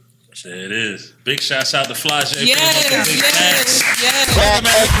everybody do. There it is. Big shouts out to FLAU'JAE. Yes.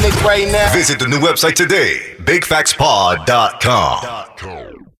 Ethnic right now. Visit the new website today,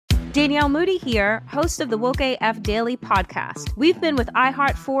 bigfactspod.com. Danielle Moody here, host of the Woke AF Daily podcast. We've been with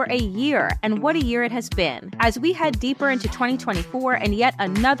iHeart for a year, and what a year it has been. As we head deeper into 2024 and yet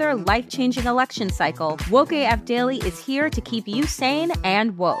another life-changing election cycle, Woke AF Daily is here to keep you sane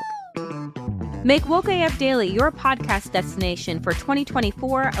and woke. Make Woke AF Daily your podcast destination for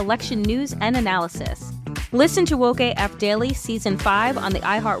 2024 election news and analysis. Listen to Woke AF Daily Season 5 on the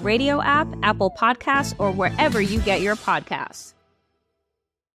iHeartRadio app, Apple Podcasts, or wherever you get your podcasts.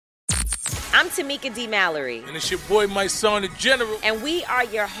 I'm Tamika D. Mallory. And it's your boy, my son, the General. And we are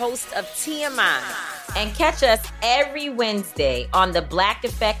your hosts of TMI. And catch us every Wednesday on the Black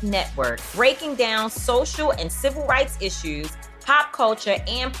Effect Network, breaking down social and civil rights issues, pop culture,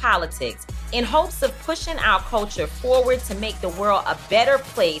 and politics in hopes of pushing our culture forward to make the world a better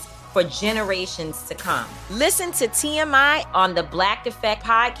place for generations to come. Listen to TMI on the Black Effect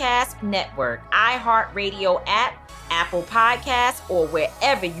Podcast Network, iHeartRadio app, Apple Podcasts, or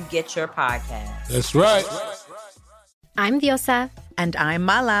wherever you get your podcasts. That's right. I'm Diosa. And I'm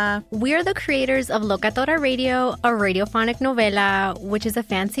Mala. We're the creators of Locatora Radio, a radiophonic novela, which is a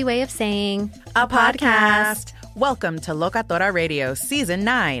fancy way of saying a podcast. Welcome to Locatora Radio Season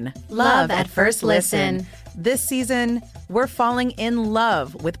 9. Love at First Listen. This season, we're falling in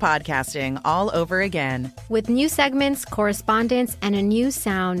love with podcasting all over again. With new segments, correspondence, and a new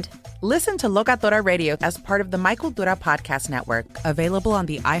sound. Listen to Locatora Radio as part of the Michael Dura Podcast Network, available on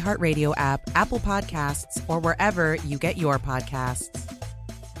the iHeartRadio app, Apple Podcasts, or wherever you get your podcasts.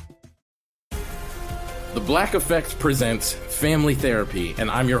 The Black Effect presents Family Therapy,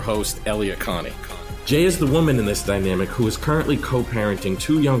 and I'm your host, Elliot Connie. Jay is the woman in this dynamic who is currently co-parenting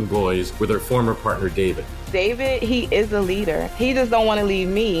 2 young boys with her former partner, David. David, he is a leader. He just don't want to leave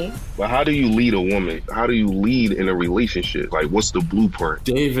me. But how do you lead a woman? How do you lead in a relationship? Like, what's the blueprint?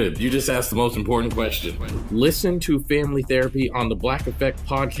 David, you just asked the most important question. Listen to Family Therapy on the Black Effect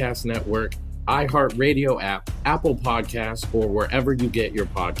Podcast Network, iHeartRadio app, Apple Podcasts, or wherever you get your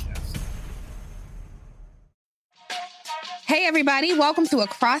podcasts. Hey, everybody. Welcome to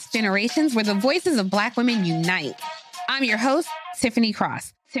Across Generations, where the voices of Black women unite. I'm your host, Tiffany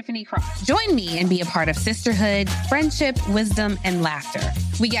Cross. Join me and be a part of sisterhood, friendship, wisdom, and laughter.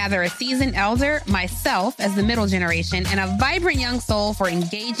 We gather a seasoned elder, myself as the middle generation, and a vibrant young soul for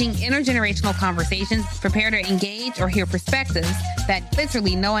engaging intergenerational conversations. Prepare to engage or hear perspectives that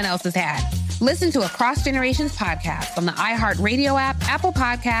literally no one else has had. Listen to Across Generations podcast on the iHeartRadio app, Apple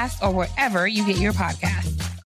Podcasts, or wherever you get your podcasts.